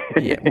 40, I think.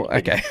 Yeah, well,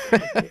 okay.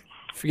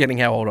 Forgetting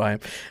how old I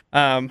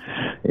am.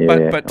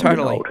 But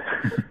totally.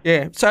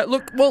 Yeah. So,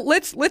 look, well,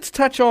 let's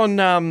touch on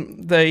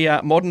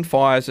the modern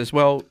fires as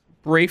well,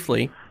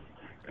 briefly.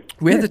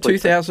 We had the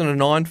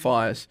 2009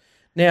 fires.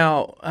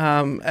 Now,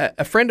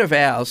 a friend of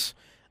ours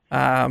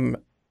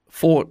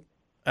fought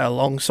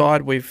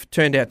alongside. We've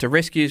turned out to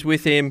rescues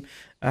with him.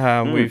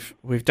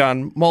 We've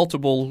done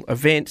multiple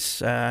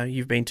events.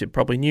 You've been to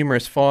probably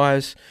numerous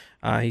fires.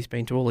 He's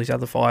been to all these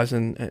other fires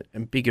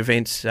and big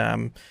events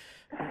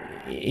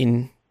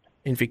in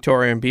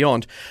Victoria and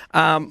beyond.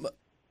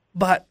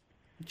 But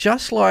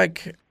just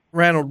like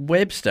Ronald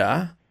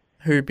Webster,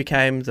 who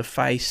became the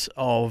face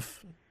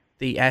of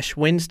the Ash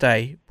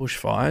Wednesday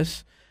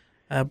bushfires,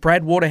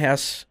 Brad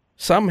Waterhouse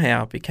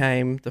somehow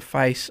became the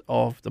face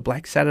of the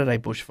Black Saturday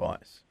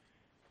bushfires.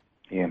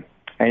 Yeah.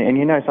 And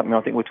you know something,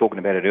 I think we were talking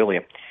about it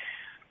earlier.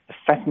 The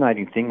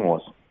fascinating thing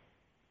was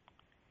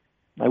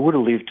they would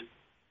have lived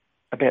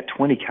about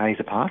 20 k's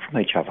apart from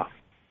each other.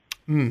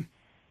 And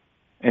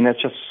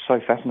that's just so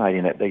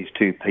fascinating that these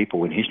two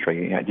people in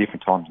history, at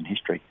different times in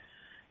history,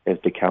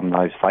 have become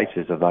those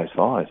faces of those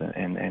fires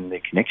and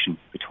their connection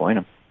between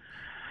them.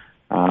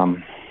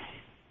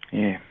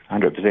 Yeah,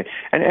 100%.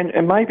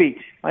 And maybe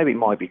it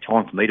might be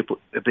time for me to put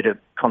a bit of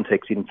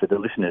context in for the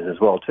listeners as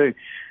well too.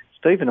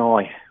 Steve and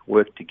I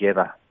worked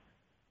together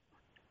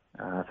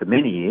for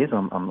many years.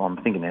 I'm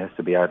thinking there has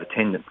to be over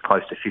 10,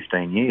 close to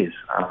 15 years,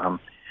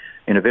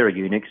 in a very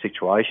unique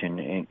situation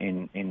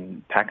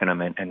in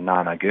Pakenham and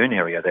Narnagoon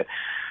area. That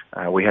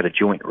we had a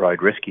joint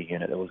road rescue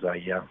unit. There was a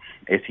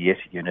SES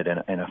unit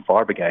and a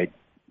fire brigade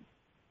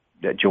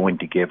that joined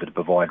together to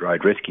provide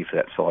road rescue for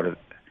that side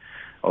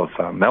of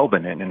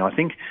Melbourne. And I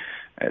think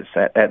at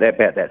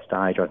about that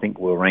stage, I think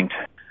we were ranked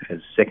as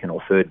second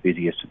or third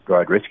busiest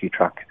road rescue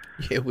truck.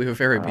 Yeah, we were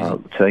very busy.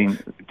 Team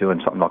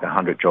doing something like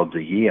 100 jobs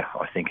a year,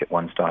 I think, at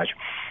one stage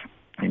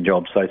in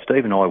jobs. So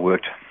Steve and I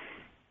worked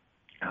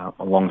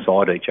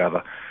alongside each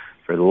other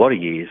for a lot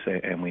of years,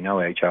 and we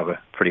know each other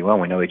pretty well.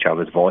 We know each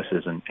other's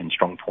voices and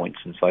strong points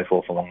and so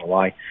forth along the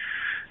way.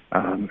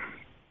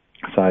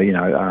 So,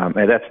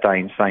 at that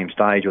same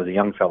stage, there was a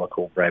young fella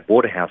called Brad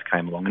Waterhouse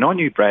came along, and I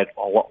knew Brad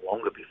a lot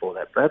longer before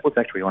that. Brad was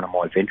actually one of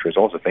my venturers. I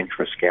was a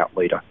venturer scout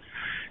leader.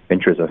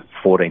 Venturers are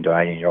 14 to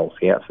 18-year-old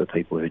scouts for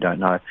people who don't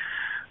know.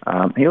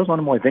 He was one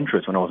of my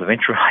venturers when I was a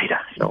venturer leader.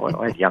 So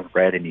I had young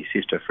Brad and his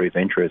sister through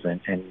venturers,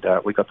 and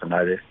we got to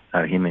know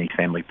him and his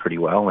family pretty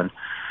well. And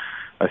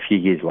a few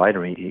years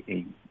later,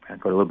 he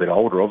got a little bit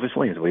older,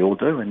 obviously, as we all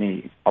do, and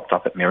he popped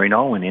up at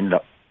Maryknoll and ended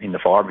up in the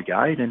fire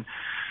brigade. And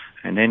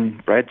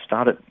then Brad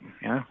started,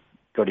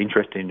 got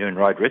interested in doing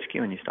road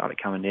rescue, and he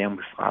started coming down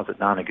with us at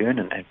Narnagoon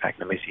and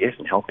Pakenham SES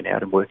and helping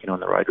out and working on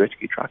the road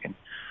rescue truck. And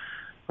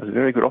he was a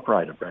very good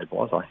operator, Brad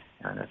was.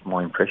 That's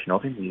my impression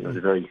of him. He was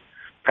a very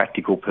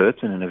practical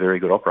person and a very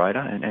good operator,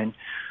 and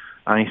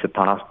only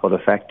surpassed by the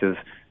fact of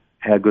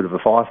how good of a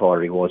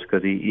firefighter he was,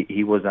 because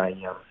he was a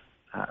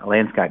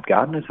landscape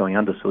gardener, so he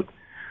understood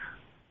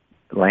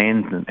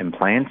lands and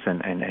plants,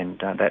 and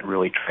that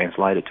really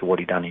translated to what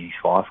he'd done in his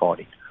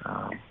firefighting.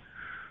 I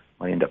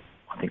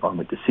think I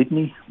went to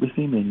Sydney with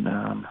him in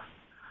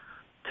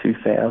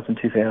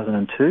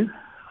 2002.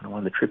 On one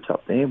of the trips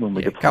up there when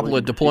we deployed. A couple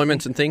of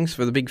deployments and things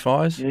for the big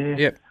fires. Yeah,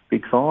 yep.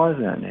 Big fires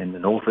and the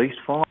northeast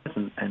fires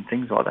and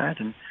things like that.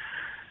 And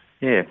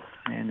Yeah,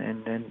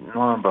 and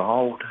lo and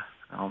behold,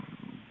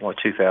 by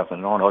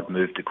 2009, I'd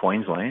moved to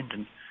Queensland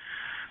and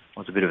I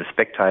was a bit of a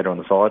spectator on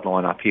the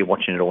sideline up here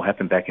watching it all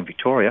happen back in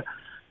Victoria.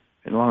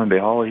 And lo and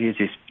behold, here's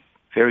this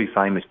very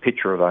famous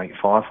picture of a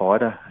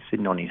firefighter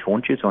sitting on his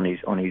haunches, on his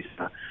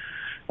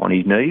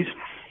knees,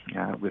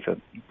 with a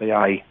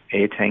BA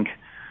air tank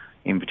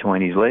in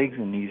between his legs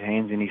and his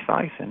hands in his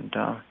face, and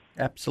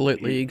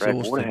absolutely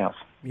exhausted. Brad Waterhouse,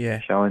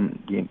 yeah,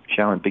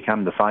 showing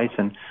become the face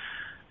and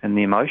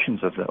the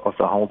emotions of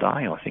the whole day.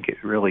 I think it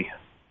really,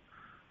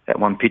 that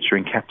one picture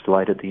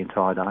encapsulated the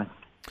entire day.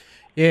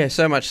 Yeah,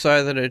 so much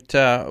so that it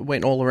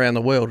went all around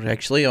the world.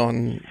 Actually,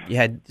 you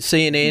had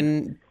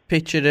CNN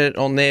pictured it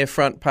on their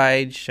front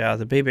page,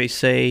 the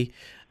BBC,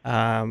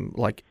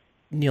 like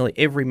nearly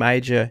every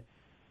major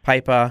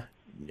paper,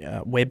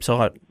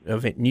 website,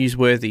 event,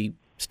 newsworthy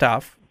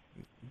stuff.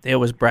 There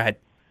was Brad,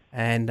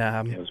 and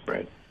it was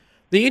Brad.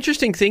 The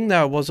interesting thing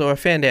though was I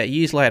found out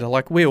years later.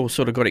 Like we all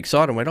sort of got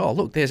excited and went, "Oh,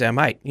 look, there's our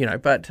mate,"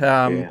 But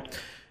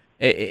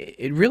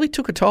it really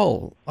took a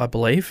toll, I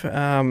believe.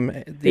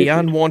 The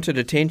unwanted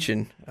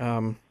attention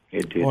on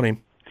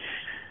him.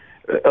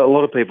 A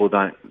lot of people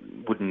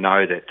wouldn't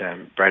know that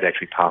Brad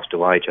actually passed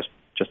away just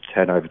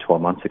had over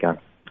 12 months ago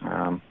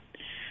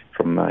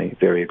from a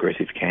very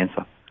aggressive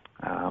cancer.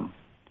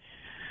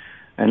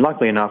 And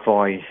luckily enough,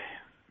 I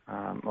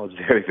was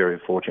very, very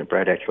fortunate.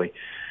 Brad actually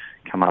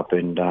come up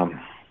and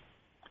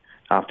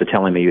after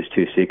telling me he was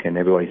too sick and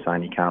everybody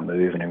saying he can't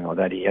move and everything like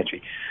that, he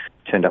actually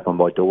turned up on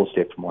my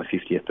doorstep for my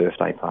 50th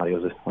birthday party.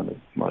 It was one of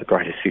my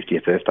greatest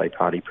 50th birthday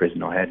party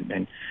present I had,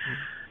 and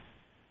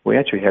we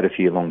actually had a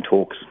few long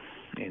talks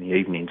in the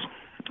evenings.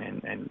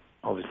 And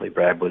obviously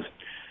Brad was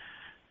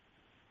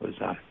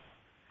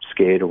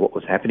scared of what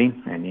was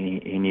happening, and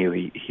he knew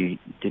he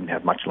didn't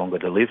have much longer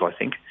to live, I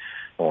think,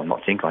 or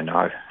not think, I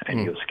know,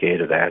 and he was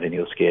scared of that, and he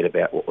was scared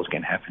about what was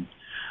going to happen,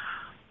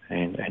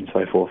 and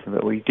so forth.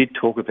 But we did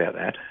talk about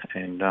that,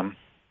 and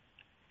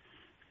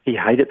he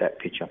hated that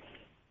picture.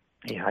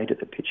 He hated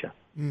the picture,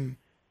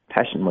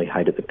 passionately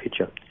hated the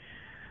picture.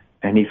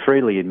 And he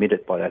freely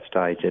admitted by that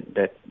stage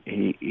that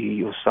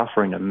he was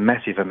suffering a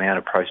massive amount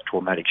of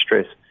post-traumatic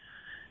stress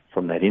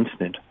from that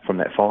incident, from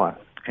that fire.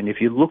 And if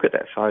you look at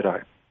that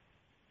photo,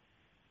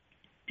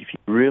 if you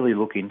really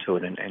look into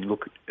it and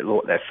look at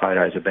what that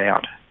photo is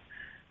about,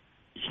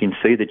 you can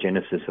see the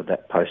genesis of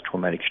that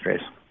post-traumatic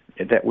stress.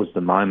 And that was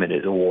the moment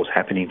it all was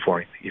happening for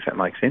him, if that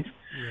makes sense.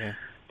 Yeah.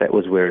 That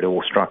was where it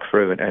all struck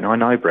through. And I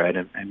know Brad,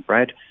 and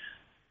Brad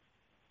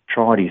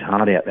tried his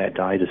heart out that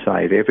day to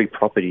save every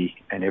property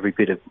and every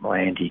bit of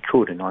land he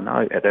could. And I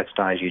know at that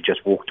stage he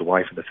just walked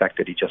away from the fact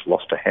that he just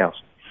lost a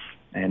house.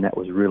 And that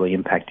was really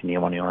impacting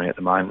him on at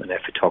the moment.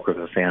 That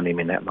photographer found him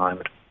in that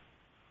moment.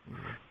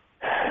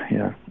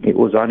 It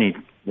was only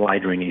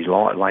later in his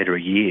life,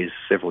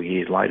 several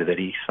years later, that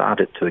he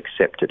started to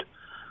accept it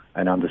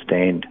and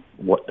understand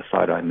what the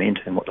photo meant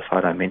and what the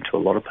photo meant to a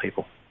lot of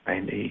people.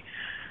 And he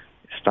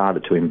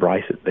started to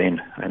embrace it then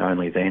and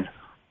only then.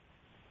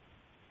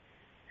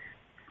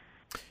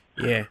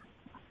 Yeah.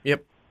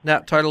 Yep. No,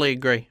 totally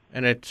agree.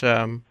 And it's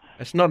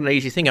not an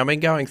easy thing. I mean,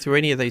 going through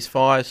any of these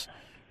fires,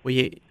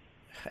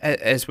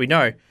 as we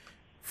know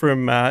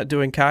from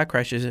doing car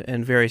crashes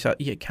and various,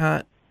 you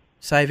can't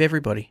save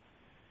everybody.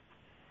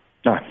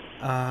 No.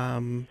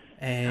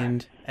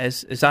 And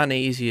as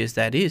uneasy as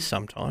that is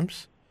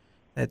sometimes,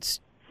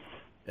 that's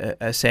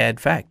a sad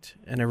fact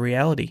and a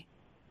reality.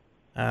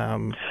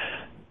 It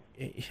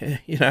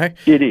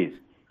is.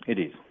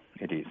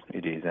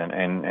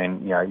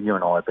 And you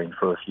and I have been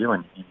through a few,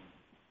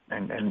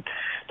 and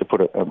to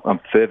put a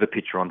further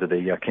picture onto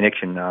the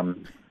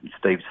connection,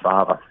 Steve's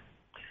father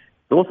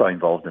is also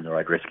involved in the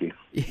road rescue.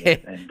 Yeah.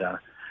 And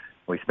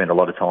we spent a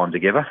lot of time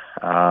together,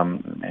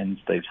 and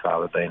Steve's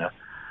father being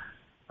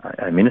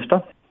a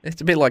minister.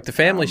 It's a bit like the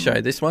family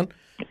show, this one.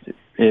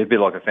 Yeah, a bit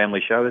like a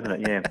family show, isn't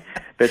it? Yeah.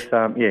 But,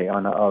 I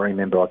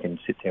remember I can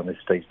sit down with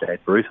Steve's dad,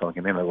 Bruce, I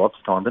can remember lots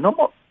of times, and I'm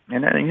not,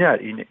 and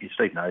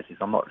Steve knows this,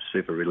 I'm not a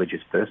super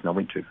religious person. I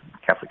went to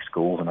Catholic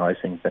schools and those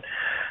things, but,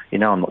 I'm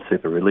not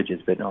super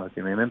religious, but I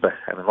can remember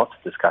having lots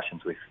of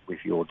discussions with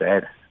your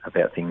dad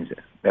about things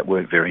that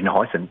weren't very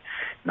nice and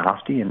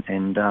nasty, and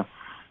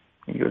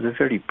he was a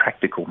very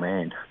practical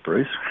man,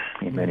 Bruce,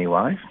 in many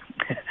ways.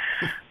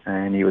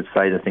 And he would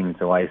say the things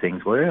the way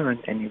things were,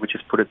 and he would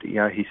just put it,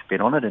 his spin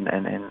on it,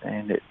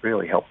 and it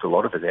really helped a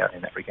lot of us out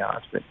in that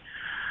regard. But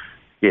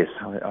yes,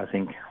 I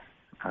think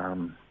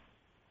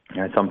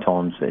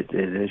sometimes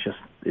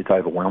it's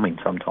overwhelming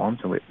sometimes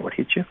what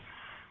hits you,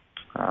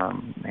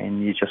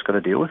 and you just got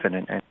to deal with it,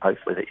 and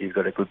hopefully that you've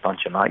got a good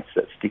bunch of mates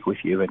that stick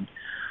with you and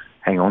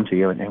hang on to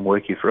you and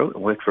work through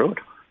it,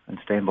 and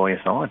stand by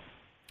your side.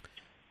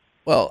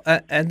 Well,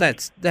 and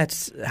that's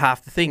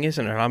half the thing,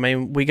 isn't it? I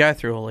mean, we go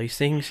through all these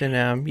things,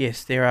 and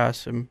yes, there are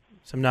some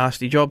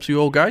nasty jobs we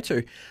all go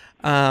to.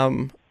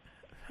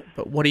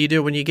 But what do you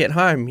do when you get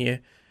home?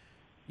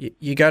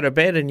 You go to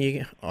bed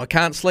and I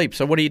can't sleep.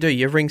 So what do?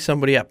 You ring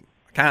somebody up.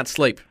 I can't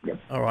sleep. Yep.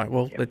 All right.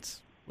 Well,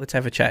 let's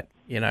have a chat.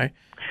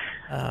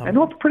 And I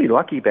was pretty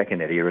lucky back in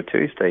that era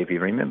too, Steve. You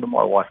remember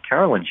my wife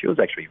Carolyn, she was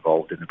actually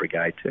involved in the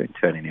brigade too,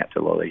 turning out to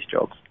a lot of these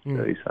jobs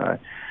too. So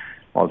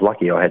I was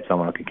lucky I had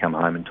someone I could come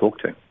home and talk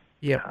to.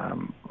 Yeah.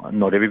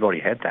 Not everybody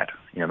had that,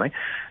 you know what I mean?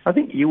 I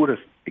think you would have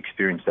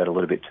experienced that a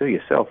little bit too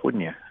yourself,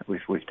 wouldn't you,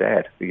 with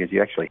Dad, because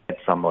you actually had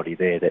somebody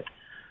there that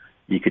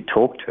you could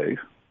talk to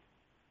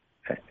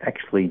that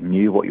actually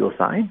knew what you're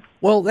saying.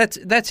 Well,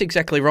 that's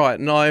exactly right,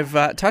 and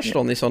I've touched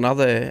on this on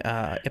other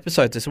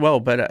episodes as well.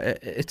 But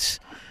it's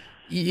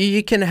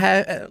you can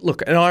have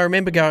look, and I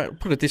remember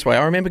put it this way: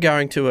 I remember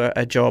going to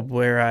a job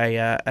where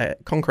a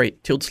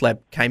concrete tilt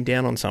slab came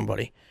down on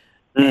somebody,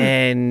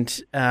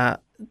 and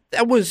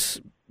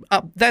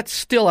that's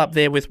still up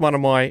there with one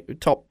of my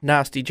top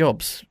nasty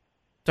jobs.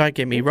 Don't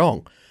get me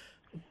wrong,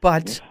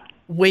 but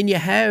when you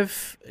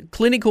have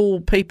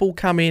clinical people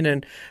come in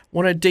and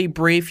want to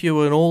debrief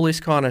you and all this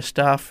kind of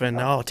stuff and,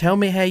 tell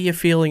me how you're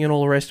feeling and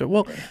all the rest of it.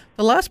 Well,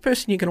 the last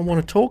person you're going to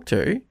want to talk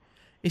to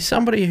is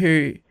somebody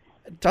who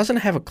doesn't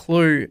have a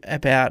clue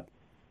about,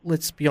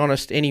 let's be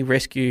honest, any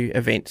rescue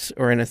events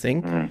or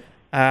anything.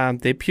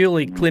 They're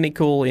purely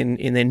clinical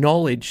in their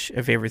knowledge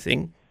of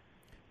everything.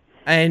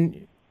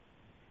 And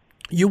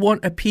you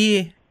want a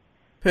peer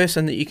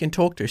person that you can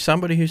talk to,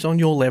 somebody who's on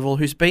your level,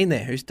 who's been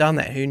there, who's done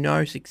that, who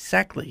knows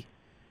exactly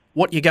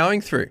what you're going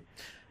through.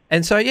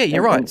 And so, yeah,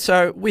 you're right.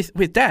 So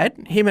with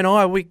Dad, him and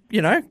I, we,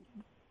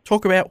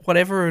 talk about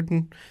whatever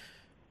and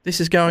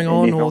this is going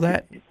on, all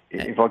that.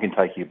 If I can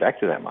take you back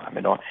to that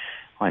moment,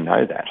 I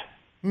know that.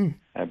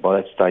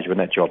 By that stage, when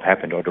that job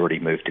happened, I'd already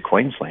moved to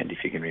Queensland,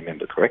 if you can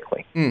remember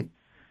correctly.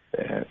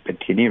 But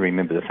can you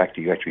remember the fact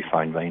that you actually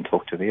phoned me and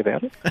talked to me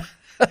about it?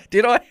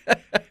 Did I?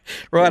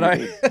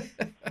 Righto.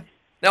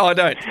 No, I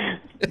don't.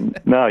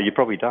 No, you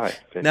probably don't.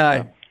 But,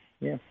 no.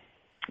 Yeah,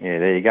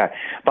 there you go.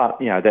 But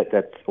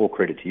that's all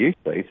credit to you,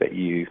 Steve, that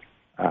you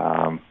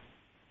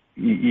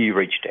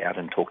reached out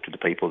and talked to the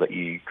people that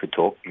you could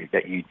talk,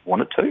 that you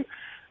wanted to,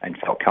 and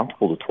felt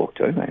comfortable to talk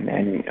to,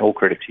 and all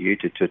credit to you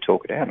to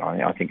talk it out.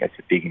 I think that's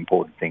a big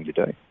important thing to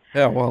do.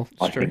 Yeah, well,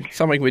 it's true.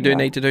 Something we do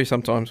need to do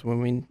sometimes when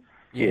we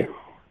go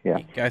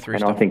through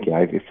and stuff. I think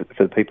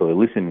for the people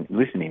who are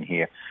listening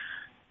here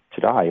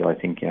today, I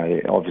think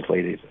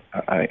obviously there's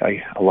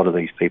a lot of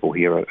these people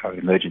here are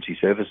emergency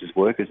services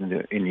workers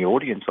in the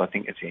audience. I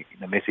think it's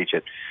the message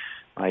that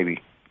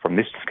maybe from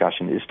this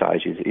discussion at this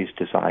stage is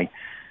to say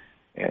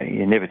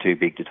you're never too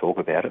big to talk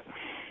about it,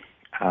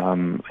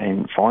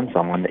 and find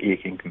someone that you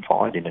can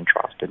confide in and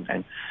trust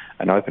and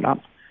open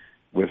up,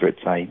 whether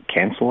it's a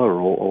counsellor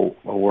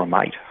or a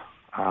mate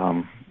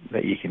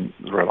that you can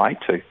relate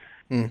to.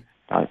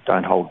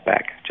 Don't hold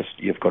back. Just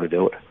you've got to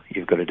do it.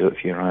 You've got to do it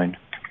for your own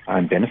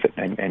benefit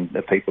and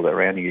the people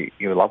around you,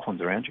 your loved ones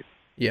around you.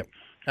 Yep,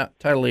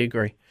 totally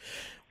agree.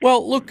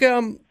 Well, look,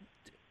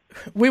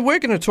 we were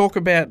going to talk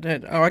about,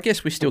 I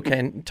guess we still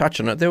can touch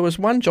on it. There was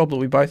one job that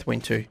we both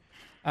went to.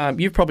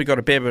 You've probably got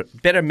a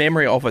better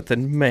memory of it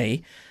than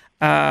me,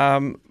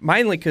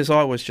 mainly because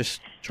I was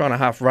just trying to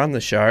half run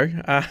the show.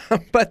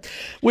 But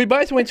we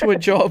both went to a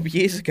job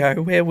years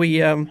ago where we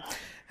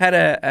had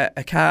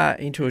a car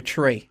into a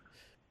tree.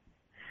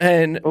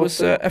 And it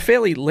was a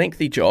fairly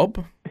lengthy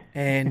job.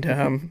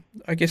 And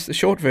I guess the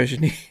short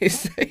version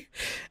is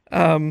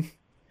a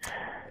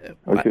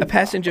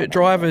passenger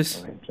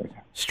driver's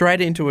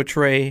straight into a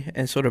tree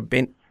and sort of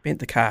bent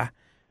the car.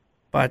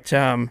 But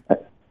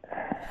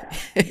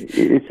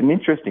it's an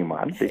interesting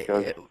one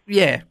because I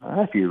don't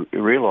know if you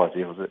realise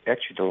it was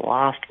actually the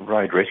last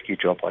road rescue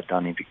job I'd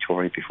done in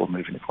Victoria before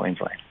moving to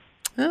Queensland.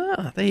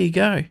 Ah, there you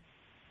go.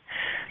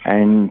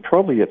 And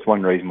probably that's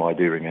one reason why I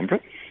do remember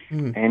it.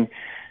 And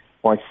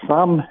by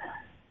some,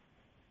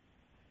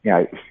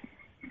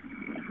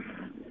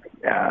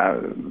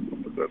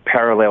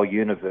 parallel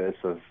universe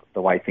of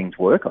the way things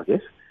work, I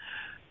guess.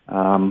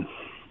 On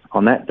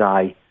that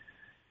day,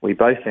 we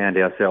both found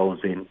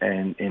ourselves in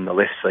the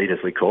left seat, as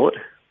we call it,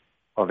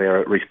 of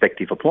our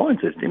respective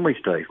appliances, didn't we,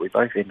 Steve? We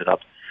both ended up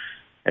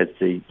as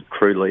the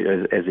crew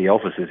leader, as the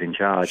officers in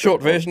charge.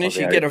 Short version is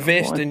you get a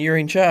vest and you're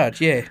in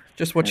charge. Yeah,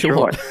 just what you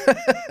want.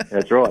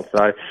 That's right.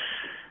 So,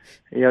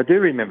 yeah, I do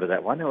remember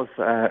that one. It was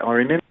I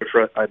remember it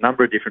for a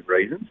number of different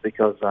reasons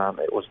because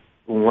it was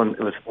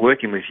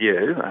working with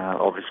you,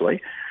 obviously,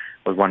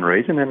 was one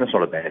reason, and that's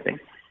not a bad thing.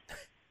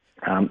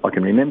 I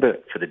can remember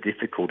for the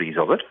difficulties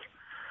of it,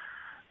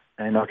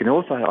 and I can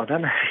also, I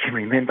don't know if you can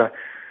remember,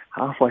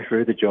 halfway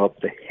through the job,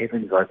 the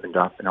heavens opened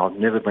up, and I've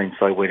never been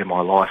so wet in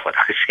my life, I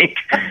don't think,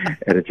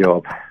 at a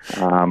job.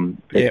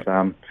 It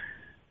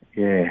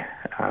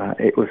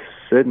was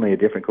certainly a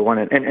difficult one.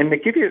 And to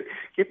give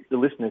the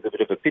listeners a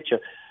bit of a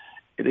picture,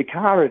 the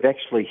car had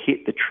actually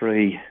hit the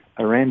tree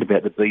around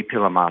about the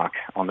B-pillar mark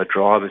on the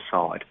driver's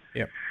side.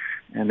 Yep.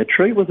 And the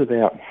tree was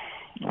about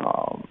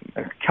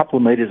a couple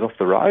of metres off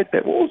the road.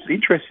 But what was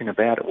interesting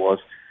about it was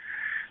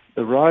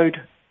the road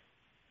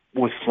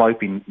was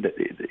sloping,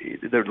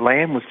 the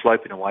land was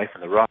sloping away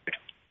from the road.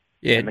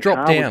 Yeah, it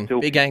dropped down,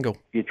 big angle.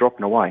 You're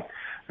dropping away.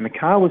 And the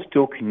car was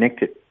still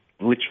connected,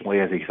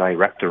 literally, as you say,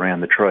 wrapped around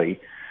the tree.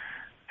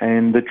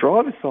 and the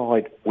driver's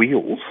side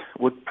wheels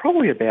were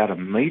probably about a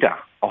metre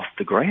off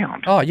the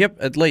ground. Oh, yep,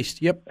 at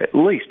least, yep. At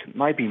least,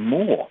 maybe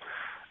more.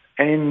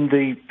 And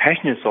the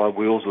passenger side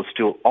wheels were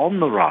still on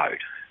the road.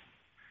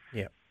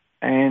 Yep.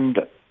 And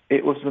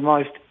it was the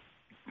most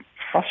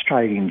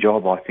frustrating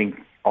job I think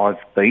I've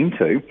been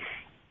to,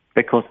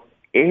 because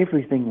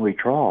everything we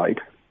tried,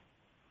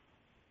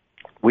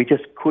 we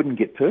just couldn't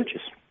get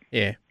purchase.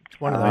 Yeah, it's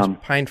one of those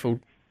painful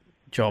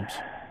jobs.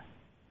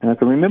 And I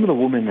can remember the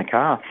woman in the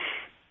car.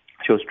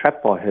 She was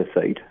trapped by her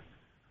feet,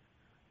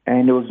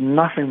 and there was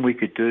nothing we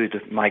could do to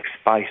make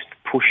space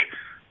to push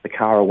the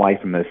car away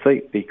from her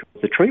feet because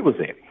the tree was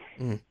there.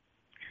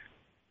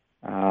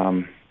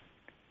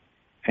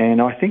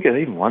 And I think at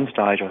even one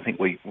stage, I think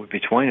we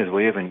between us,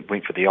 we even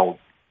went for the old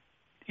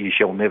 "you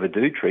shall never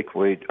do" trick.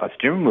 We a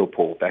steering wheel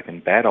pull back in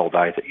bad old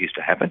days. It used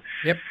to happen.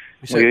 Yep,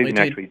 we even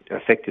actually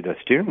affected a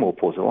steering wheel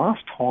pull. The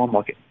last time,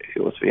 it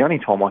was the only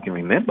time I can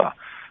remember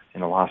in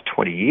the last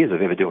 20 years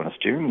of ever doing a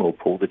steering wheel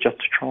pull, to just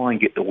to try and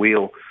get the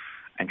wheel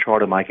and try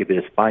to make a bit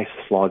of space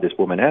to slide this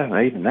woman out.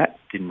 And even that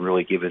didn't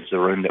really give us the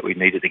room that we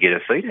needed to get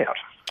her feet out.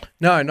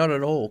 No, not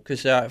at all.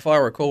 Because if I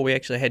recall, we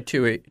actually had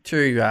two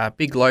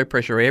big low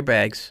pressure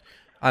airbags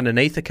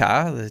underneath the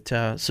car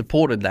that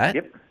supported that.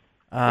 Yep.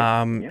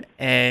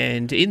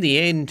 And in the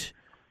end,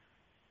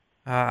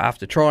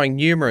 after trying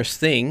numerous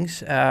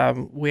things,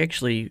 we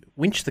actually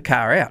winched the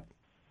car out,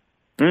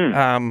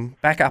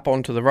 back up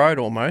onto the road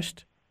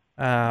almost.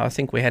 I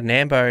think we had an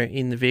ambo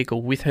in the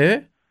vehicle with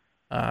her.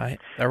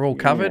 They're all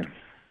covered.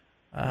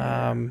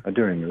 I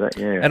do remember that,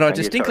 yeah. And I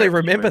distinctly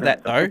remember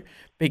that, though,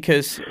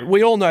 because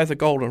we all know the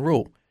golden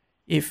rule.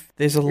 If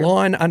there's a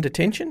line under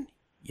tension,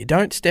 you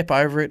don't step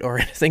over it or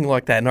anything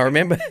like that. And I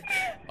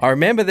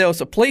remember there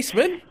was a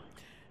policeman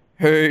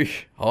who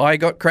I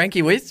got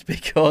cranky with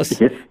because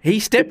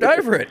he stepped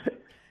over it.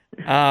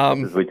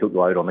 We took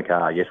load on the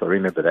car. Yes, I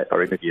remember that. I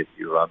remember you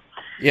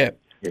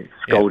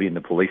scolding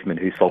the policeman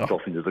who sulked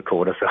off into the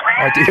corner. So.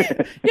 I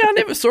did. Yeah, I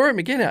never saw him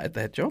again at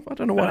that job. I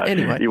don't know what.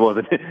 Anyway, he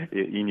wasn't.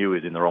 You knew he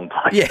was in the wrong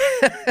place. Yeah.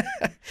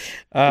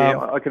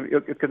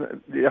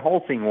 The whole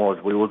thing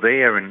was we were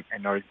there, and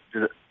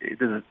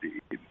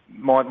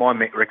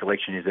my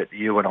recollection is that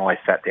you and I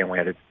sat down. We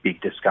had a big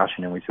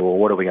discussion, and we said, "Well,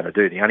 what are we going to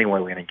do? The only way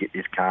we're going to get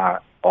this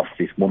car off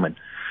this woman,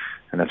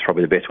 and that's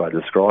probably the best way to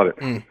describe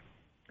it,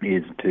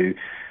 is to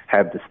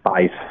have the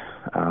space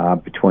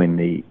between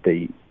the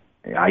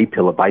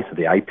A-pillar, base of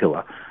the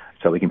A-pillar,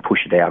 so we can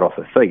push it out off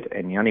her feet.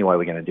 And the only way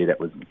we're going to do that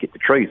was get the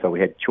tree. So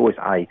we had choice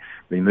A,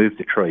 remove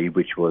the tree,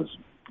 which was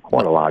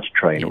quite a large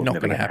tree, and it was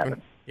never going to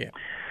happen. Yeah.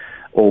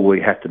 Or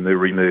we have to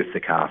remove the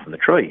car from the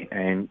tree.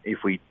 And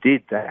if we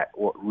did that,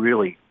 what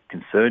really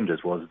concerned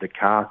us was the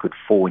car could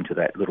fall into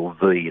that little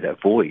V, that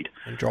void,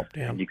 and drop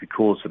down. And you could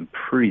cause some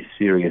pretty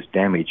serious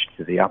damage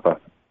to the upper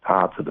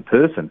parts of the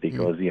person,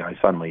 because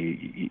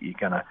suddenly you're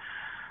going to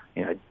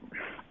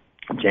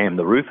jam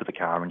the roof of the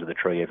car into the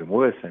tree even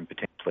worse, and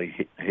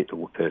potentially hit the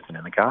person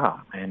in the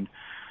car. And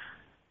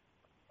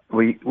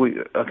I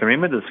can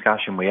remember the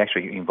discussion. We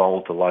actually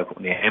involved the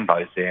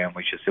AMBOs there, and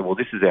we just said, well,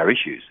 this is our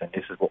issues, and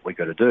this is what we've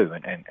got to do,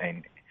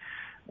 and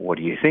what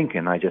do you think?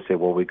 And they just said,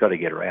 well, we've got to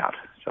get her out.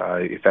 So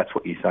if that's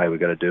what you say we've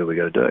got to do, we've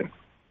got to do.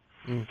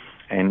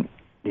 And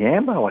the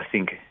AMBO, I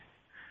think,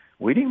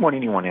 we didn't want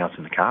anyone else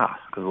in the car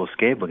because we were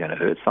scared we were going to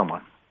hurt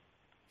someone.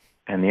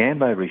 And the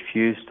AMBO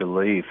refused to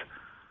leave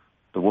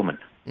the woman.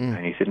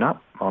 And he said, no,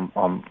 I'm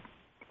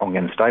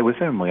going to stay with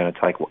her, and we're going to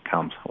take what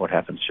comes, what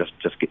happens.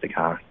 Just get the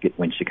car,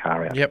 winch the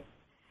car out. Yep.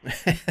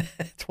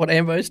 That's what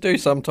AMBOs do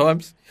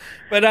sometimes.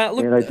 But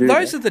look,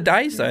 those are the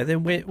days, though,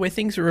 where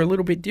things are a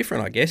little bit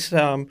different, I guess,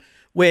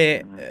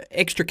 where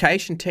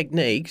extrication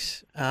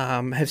techniques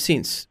have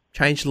since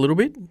changed a little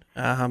bit,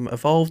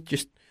 evolved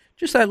just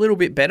a little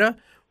bit better,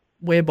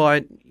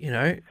 whereby,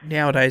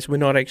 nowadays we're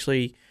not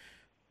actually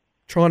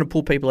trying to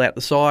pull people out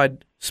the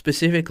side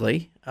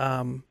specifically.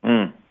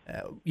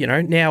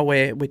 Now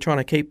we're trying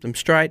to keep them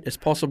straight as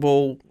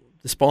possible,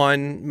 the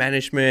spine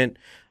management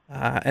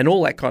and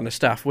all that kind of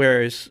stuff.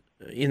 Whereas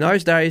in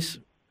those days,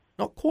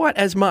 not quite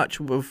as much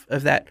of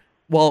that.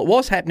 While it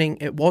was happening,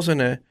 it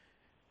wasn't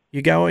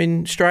you go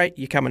in straight,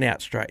 you're coming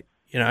out straight,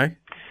 Yeah.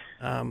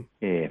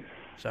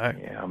 So,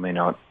 yeah, I mean,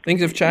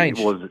 things have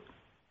changed.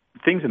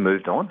 Things have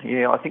moved on.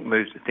 Yeah, I think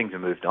things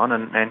have moved on.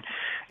 And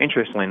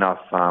interestingly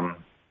enough,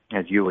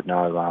 as you would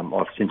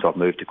know, since I've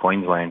moved to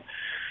Queensland,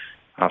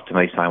 after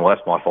me saying, well,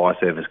 that's my fire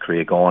service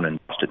career gone and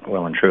busted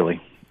well and truly.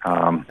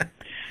 About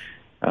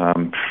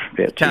 2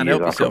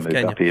 years after I moved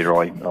up here,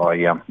 I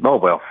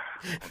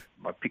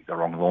picked the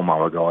wrong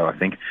lawnmower guy, I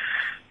think,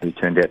 who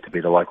turned out to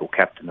be the local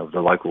captain of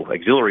the local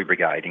auxiliary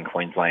brigade in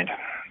Queensland,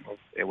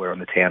 where in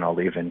the town I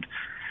live, and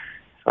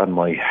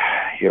suddenly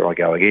here I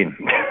go again.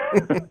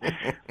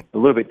 A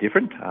little bit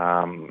different.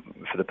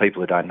 For the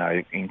people who don't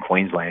know, in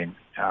Queensland,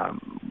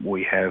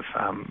 we have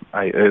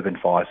a urban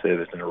fire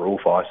service and a rural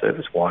fire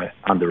service. Why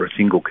under a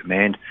single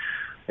command?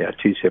 There are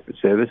two separate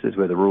services,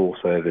 where the rural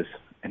service,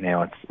 and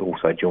now it's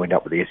also joined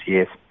up with the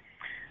SES,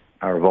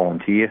 are a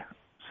volunteer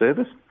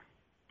service,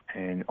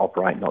 and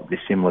operate not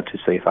dissimilar to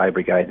CFA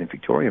brigades in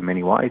Victoria in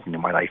many ways, in the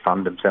way they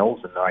fund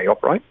themselves and they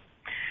operate.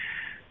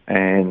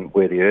 And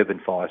where the urban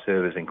fire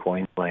service in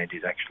Queensland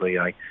is actually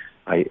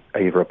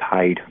either a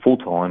paid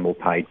full-time or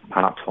paid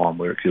part-time,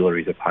 where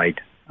auxiliaries are paid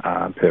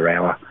per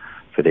hour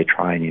for their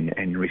training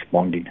and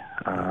responding.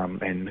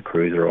 And the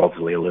crews are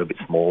obviously a little bit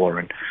smaller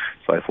and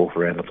so forth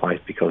around the place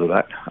because of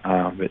that.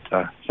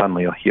 But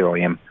suddenly here I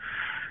am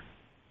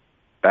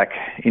back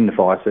in the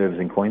fire service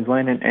in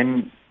Queensland,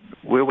 and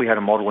where we had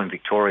a model in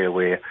Victoria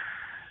where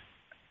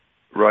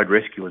road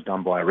rescue was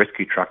done by a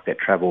rescue truck that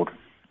travelled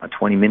a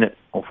 20-minute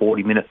or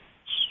 40-minute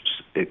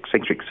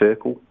eccentric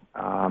circle.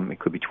 It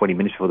could be 20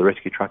 minutes before the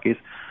rescue truck is.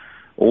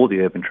 All the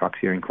urban trucks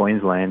here in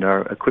Queensland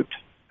are equipped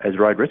as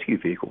road rescue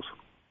vehicles.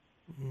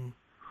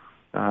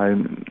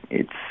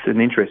 It's an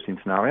interesting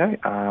scenario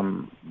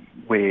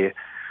where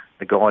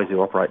the guys who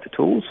operate the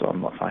tools,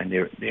 I'm not saying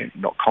they're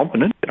not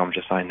competent, but I'm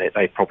just saying that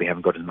they probably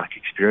haven't got as much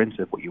experience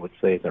as what you would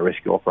see as a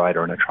rescue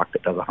operator in a truck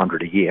that does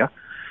 100 a year.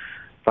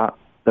 But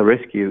the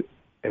rescue,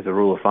 as a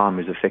rule of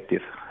thumb, is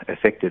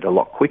affected a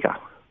lot quicker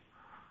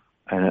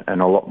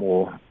and a lot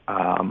more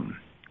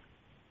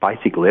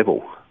basic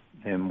level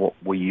than what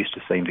we used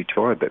to see in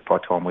Victoria. But by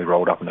the time we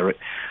rolled up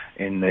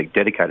in the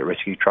dedicated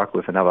rescue truck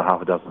with another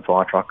half a dozen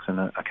fire trucks and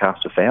a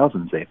cast of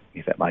thousands there,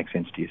 if that makes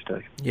sense to you,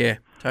 Steve. Yeah,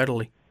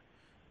 totally.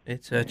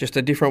 It's just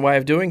a different way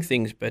of doing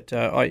things, but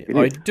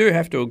I do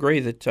have to agree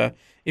that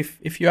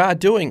if you are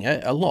doing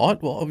a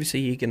lot, well,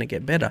 obviously you're going to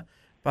get better.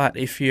 But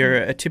if you're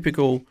a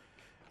typical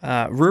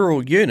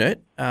rural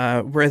unit,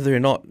 whether or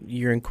not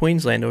you're in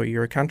Queensland or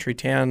you're a country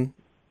town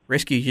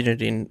rescue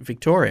unit in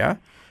Victoria,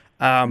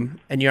 and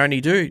you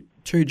only do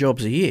 2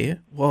 jobs a year,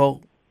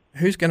 well,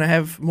 who's going to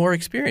have more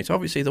experience?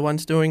 Obviously the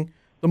ones doing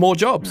the more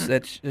jobs.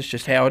 That's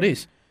just how it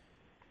is.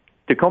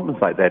 To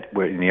compensate that,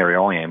 in the area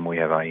I am, we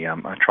have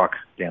a truck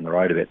down the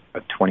road about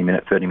a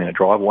 20-minute, 30-minute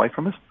drive away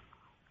from us,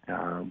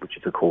 which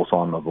is, of course,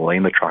 on the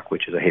Lima truck,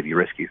 which is a heavy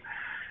rescue.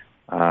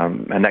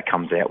 And that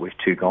comes out with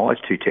 2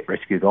 tech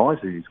rescue guys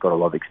who's got a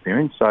lot of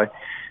experience. So,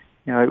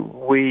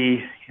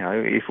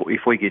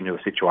 if we get into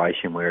a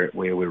situation where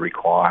we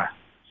require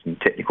some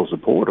technical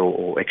support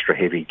or extra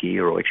heavy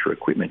gear or extra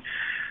equipment,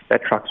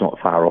 that truck's not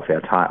far off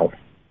our tail.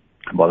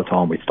 By the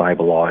time we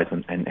stabilise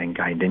and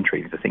gained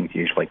entry, the thing's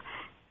usually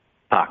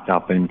parked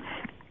up, and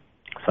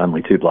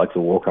suddenly 2 blokes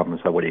will walk up and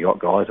say, "What do you got,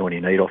 guys? Or what do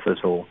you need off us?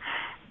 Or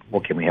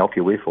what can we help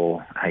you with?"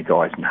 Or, "Hey,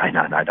 guys, no,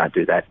 don't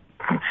do that.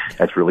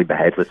 That's really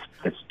bad. Let's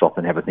stop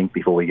and have a think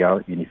before we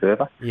go any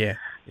further." Yeah.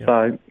 Yep.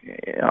 So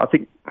I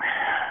think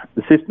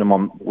the system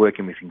I'm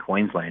working with in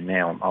Queensland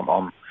now,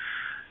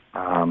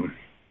 I'm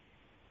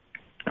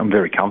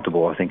very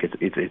comfortable. I think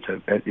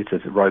it's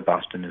as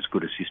robust and as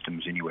good a system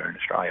as anywhere in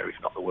Australia,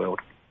 if not the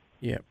world.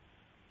 Yeah.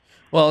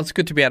 Well, it's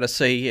good to be able to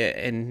see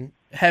and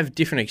have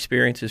different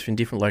experiences from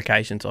different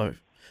locations.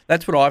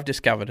 That's what I've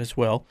discovered as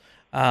well.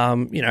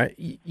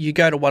 You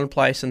go to one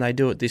place and they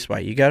do it this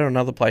way. You go to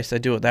another place, they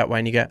do it that way,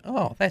 and you go,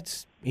 "Oh,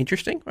 that's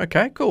interesting.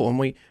 Okay, cool." And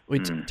we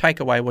take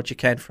away what you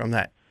can from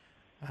that.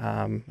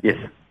 Yes.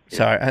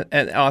 So,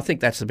 and I think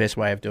that's the best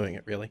way of doing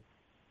it, really.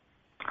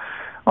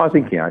 I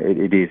think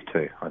it is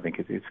too. I think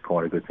it's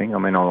quite a good thing. I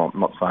mean, I'm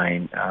not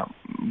saying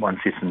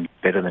one system's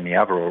better than the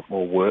other, or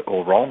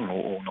wrong,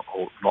 or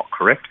not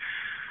correct.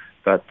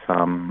 But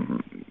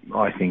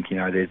I think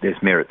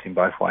there's merits in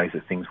both ways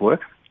that things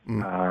work.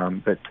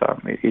 But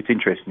it's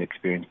interesting to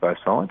experience both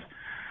sides.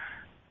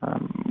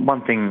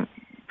 One thing,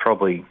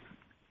 probably,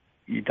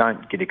 you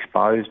don't get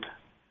exposed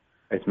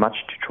as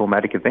much to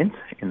traumatic events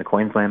in the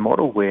Queensland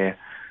model, where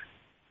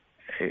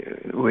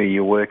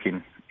you're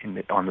working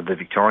under the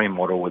Victorian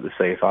model with the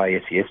CFA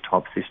SES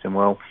type system.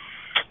 Well,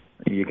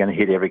 you're going to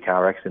hit every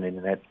car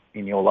accident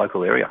in your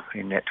local area,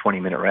 in that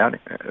 20-minute route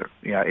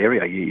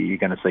area. You're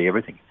going to see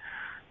everything.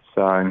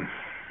 So,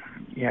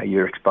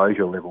 your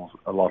exposure level's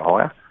a lot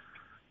higher.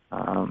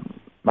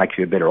 Makes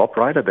you a better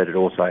operator, but it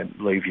also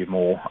leaves you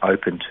more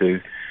open to,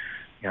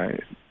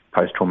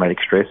 post-traumatic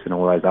stress and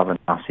all those other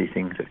nasty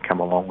things that come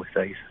along with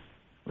these,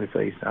 as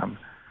a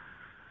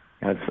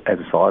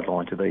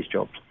sideline to these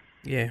jobs.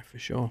 Yeah, for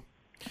sure.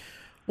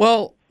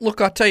 Well,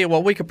 look, I tell you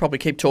what, we could probably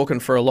keep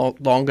talking for a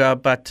lot longer,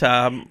 but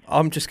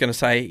I'm just going to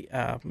say,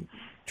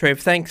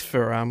 Trev, thanks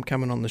for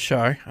coming on the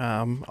show.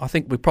 I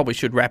think we probably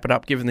should wrap it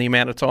up given the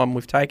amount of time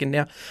we've taken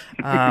now.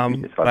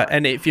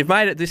 And if you've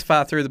made it this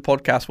far through the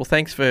podcast, well,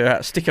 thanks for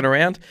sticking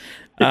around.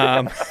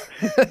 Thank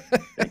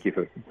you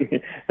for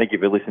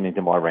listening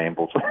to my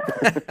rambles.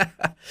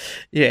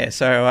 Yeah,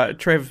 so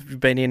Trev, you've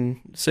been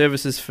in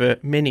services for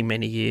many,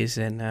 many years,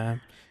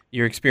 and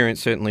your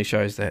experience certainly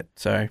shows that.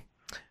 So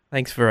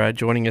thanks for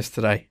joining us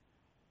today.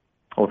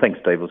 Well, thanks,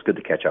 Steve. It was good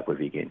to catch up with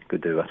you again.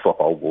 Good to swap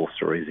old war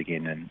stories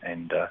again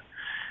and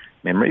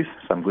memories,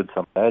 some good,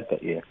 some bad,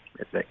 but yeah,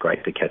 it's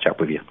great to catch up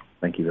with you.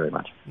 Thank you very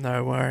much.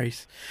 No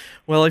worries.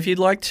 Well, if you'd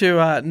like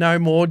to know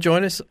more,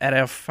 join us at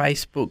our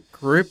Facebook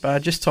group.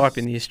 Just type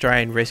in the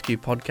Australian Rescue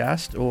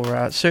Podcast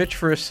or search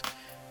for us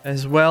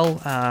as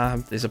well.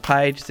 There's a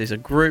page, there's a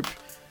group,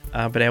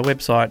 but our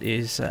website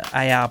is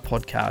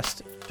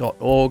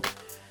arpodcast.org.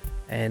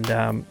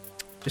 And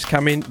just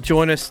come in,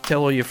 join us,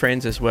 tell all your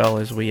friends as well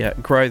as we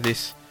grow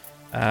this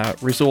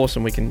resource,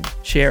 and we can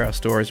share our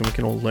stories and we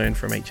can all learn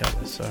from each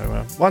other.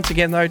 So once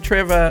again, though,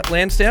 Trevor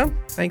Lansdowne,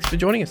 thanks for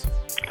joining us.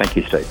 Thank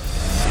you, Steve.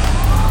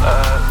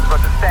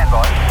 Roger, stand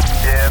by.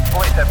 Yeah,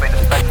 police have been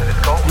dispatched to this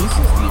call. This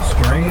is the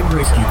Australian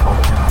Rescue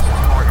Podcast.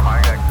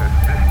 Remote access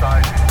to this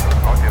stage.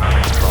 I'll get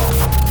under control.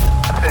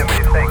 Stand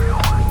by, thanks.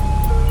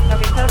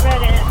 Okay, so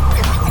red and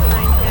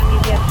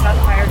 9 yes,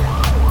 shots fired.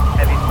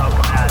 Heavy smoke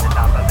coming out of the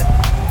top of it.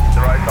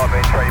 The roadside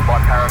being treated by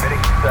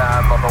paramedics.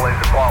 I believe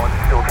the pilot is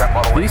still trapped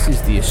by the way. This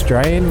is the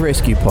Australian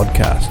Rescue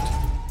Podcast.